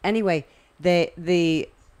 Anyway, the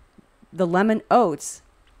lemon oats,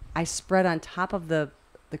 I spread on top of the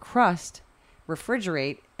crust,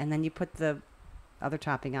 refrigerate, and then you put the other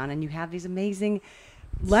topping on, and you have these amazing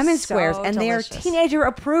lemon squares, and delicious. they are teenager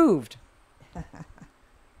approved.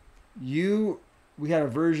 We had a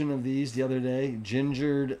version of these the other day,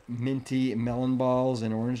 gingered, minty melon balls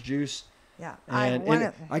and orange juice. Yeah.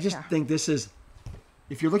 I just think this is,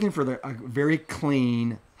 if you're looking for a very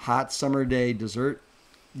clean, hot summer day dessert,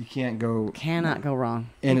 you cannot go wrong.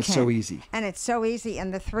 And it's so easy. And it's so easy.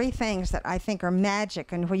 And the three things that I think are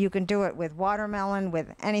magic, and where you can do it with watermelon,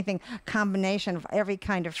 with anything, combination of every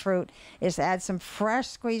kind of fruit, is add some fresh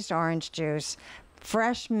squeezed orange juice,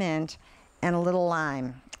 fresh mint, and a little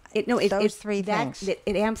lime. Those three things. It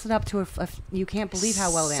amps it up to you can't believe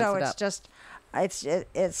how well it amps it up. So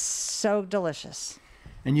it's so delicious.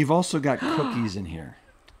 And you've also got cookies in here.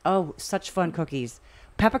 Oh, such fun cookies.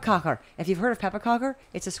 Pepparkakor. If you've heard of pepparkakor,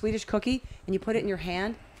 it's a Swedish cookie, and you put it in your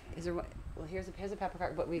hand. Here's a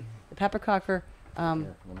pepparkakor, but the pepparkakor.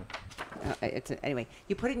 Anyway,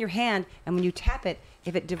 you put it in your hand, and when you tap it,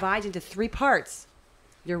 if it divides into 3 parts,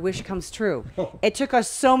 your wish comes true. It took us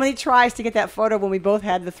so many tries to get that photo when we both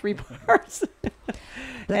had the 3 parts.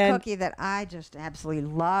 The cookie that I just absolutely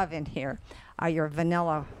love in here are your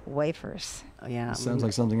vanilla wafers. Oh, yeah. Sounds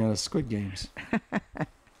like something out of Squid Games.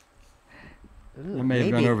 It may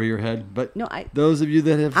have gone over your head, but those of you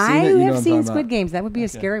that have seen it, you know what I'm talking about. I have seen Squid Games. That would be a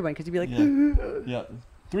scary one, because you'd be like, yeah.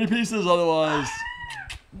 3 pieces, otherwise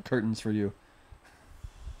curtains for you.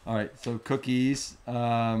 All right, so cookies.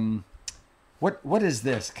 What is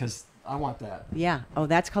this? Because I want that. Yeah. Oh,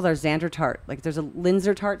 that's called our Xander tart. Like there's a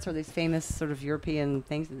Linzer tarts, or these famous sort of European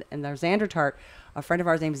things, and our Xander tart. A friend of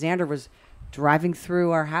ours named Xander was driving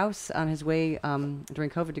through our house on his way during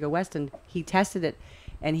COVID to go west, and he tested it.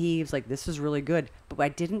 And he was like, "This is really good," but I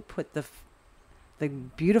didn't put the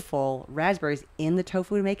beautiful raspberries in the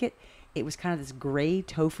tofu to make it. It was kind of this gray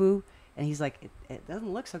tofu, and he's like, "It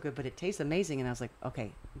doesn't look so good, but it tastes amazing." And I was like, "Okay,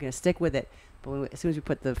 I'm gonna stick with it." But as soon as we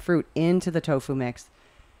put the fruit into the tofu mix,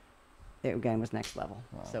 it again was next level.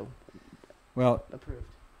 Wow. So, approved.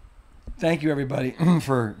 Thank you, everybody,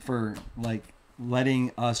 for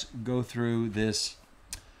letting us go through this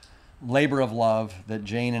labor of love that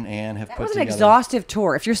Jane and Ann have put together. That was an exhaustive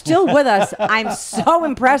tour. If you're still with us, I'm so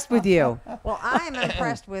impressed with you. Well, I'm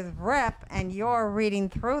impressed with Rip and your reading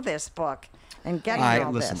through this book and getting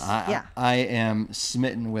all this. I am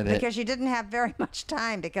smitten with it. Because you didn't have very much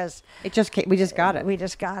time, because we just got it. We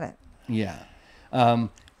just got it. Yeah.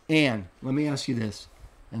 Ann, let me ask you this,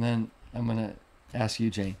 and then I'm going to ask you,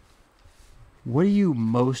 Jane. What are you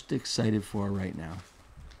most excited for right now?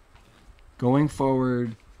 Going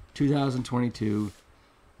forward, 2022,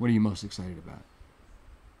 what are you most excited about?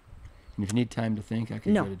 And if you need time to think, I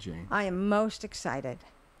can go to Jane. I am most excited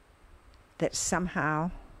that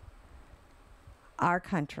somehow our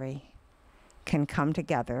country can come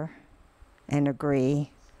together and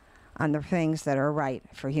agree on the things that are right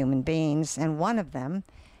for human beings, and one of them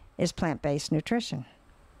is plant-based nutrition.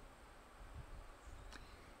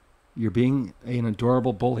 You're being an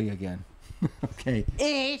adorable bully again. Okay.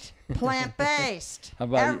 Eat plant-based. How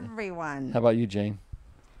about everyone? How about you, Jane?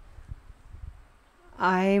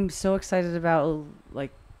 I'm so excited about,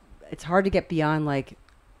 it's hard to get beyond, like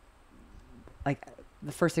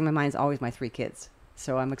the first thing in my mind is always my 3 kids.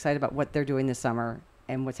 So I'm excited about what they're doing this summer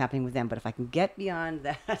and what's happening with them. But if I can get beyond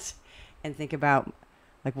that and think about,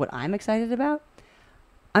 what I'm excited about,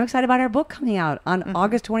 I'm excited about our book coming out on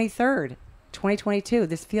August 23rd, 2022.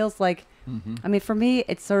 This feels like, I mean, for me,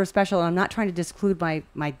 it's sort of special. And I'm not trying to disclude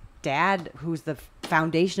my dad, who's the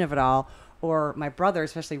foundation of it all, or my brother,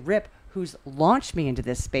 especially Rip, who's launched me into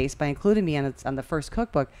this space by including me on the first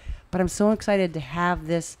cookbook. But I'm so excited to have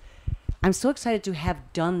this. I'm so excited to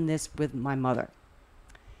have done this with my mother,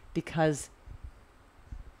 because,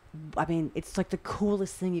 I mean, it's like the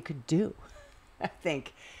coolest thing you could do, I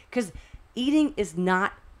think. Because eating is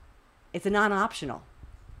it's a non-optional.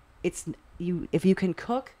 If you can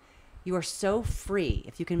cook, you are so free.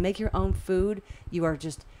 If you can make your own food, you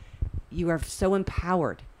are so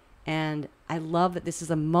empowered. And I love that this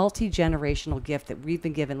is a multi-generational gift that we've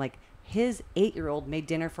been given. Like, his 8-year-old made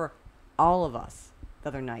dinner for all of us the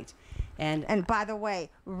other night. And by the way,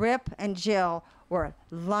 Rip and Jill were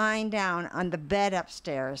lying down on the bed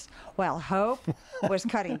upstairs while Hope was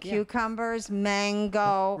cutting cucumbers,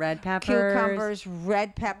 mango, red peppers, cucumbers,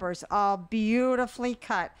 red peppers, all beautifully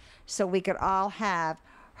cut, so we could all have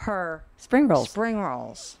her spring rolls. Spring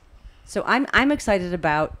rolls. So I'm excited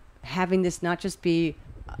about having this not just be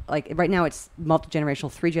like right now it's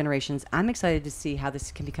multi-generational, 3 generations. I'm excited to see how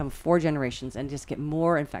this can become 4 generations and just get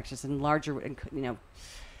more infectious and larger and, you know,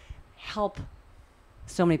 help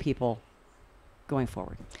so many people going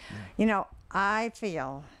forward. You know, I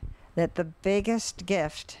feel that the biggest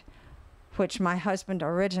gift, which my husband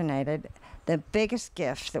originated, the biggest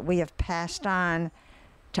gift that we have passed on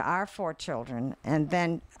to our 4 children, and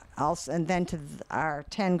then also, and then to our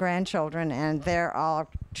 10 grandchildren and their all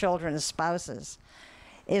children's spouses,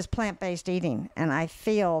 is plant-based eating. And I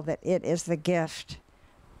feel that it is the gift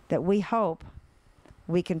that we hope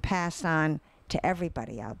we can pass on to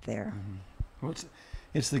everybody out there. Mm-hmm. Well,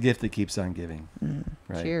 it's the gift that keeps on giving.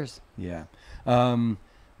 Right? Cheers. Yeah.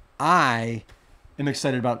 I am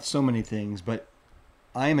excited about so many things, but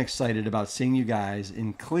I am excited about seeing you guys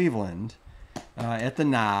in Cleveland at the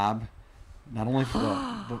Knob, not only for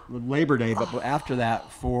the Labor Day, but after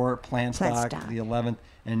that for Plant Stock, the 11th,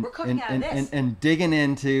 and digging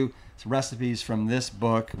into some recipes from this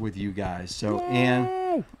book with you guys. So, Yay!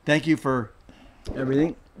 Ann, thank you for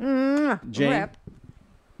everything. Jane. Rip.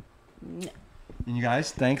 And you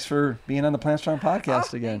guys, thanks for being on the Plant Strong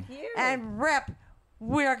podcast again. Thank you. And Rip,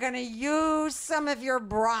 we're going to use some of your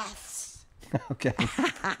broths. Okay.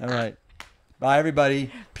 All right. Bye, everybody.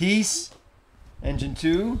 Peace. Engine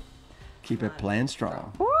 2. Keep it playing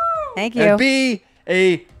strong. Woo! Thank you. And be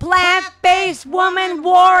a Plant-based woman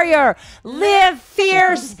warrior. Live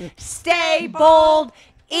fierce, stay bold,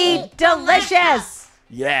 eat delicious.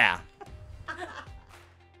 Yeah.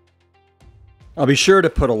 I'll be sure to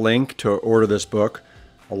put a link to order this book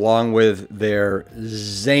along with their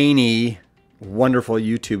zany, wonderful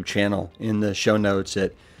YouTube channel in the show notes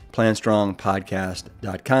at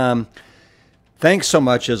plantstrongpodcast.com. Thanks so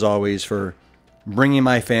much, as always, for bringing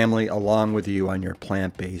my family along with you on your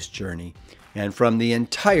plant-based journey. And from the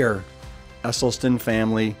entire Esselstyn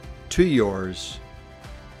family to yours,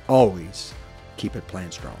 always keep it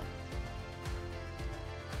plant strong.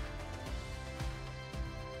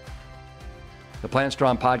 The Plant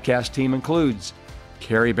Strong podcast team includes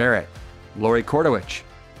Carrie Barrett, Lori Kordowich,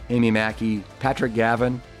 Amy Mackey, Patrick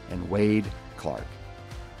Gavin, and Wade Clark.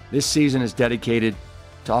 This season is dedicated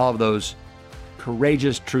to all of those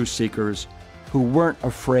courageous truth seekers who weren't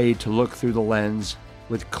afraid to look through the lens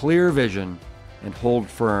with clear vision and hold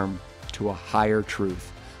firm to a higher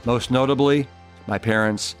truth. Most notably, my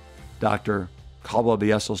parents, Dr. Caldwell B.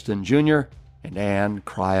 Esselstyn Jr. and Ann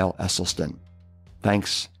Cryle Esselstyn.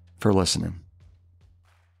 Thanks for listening.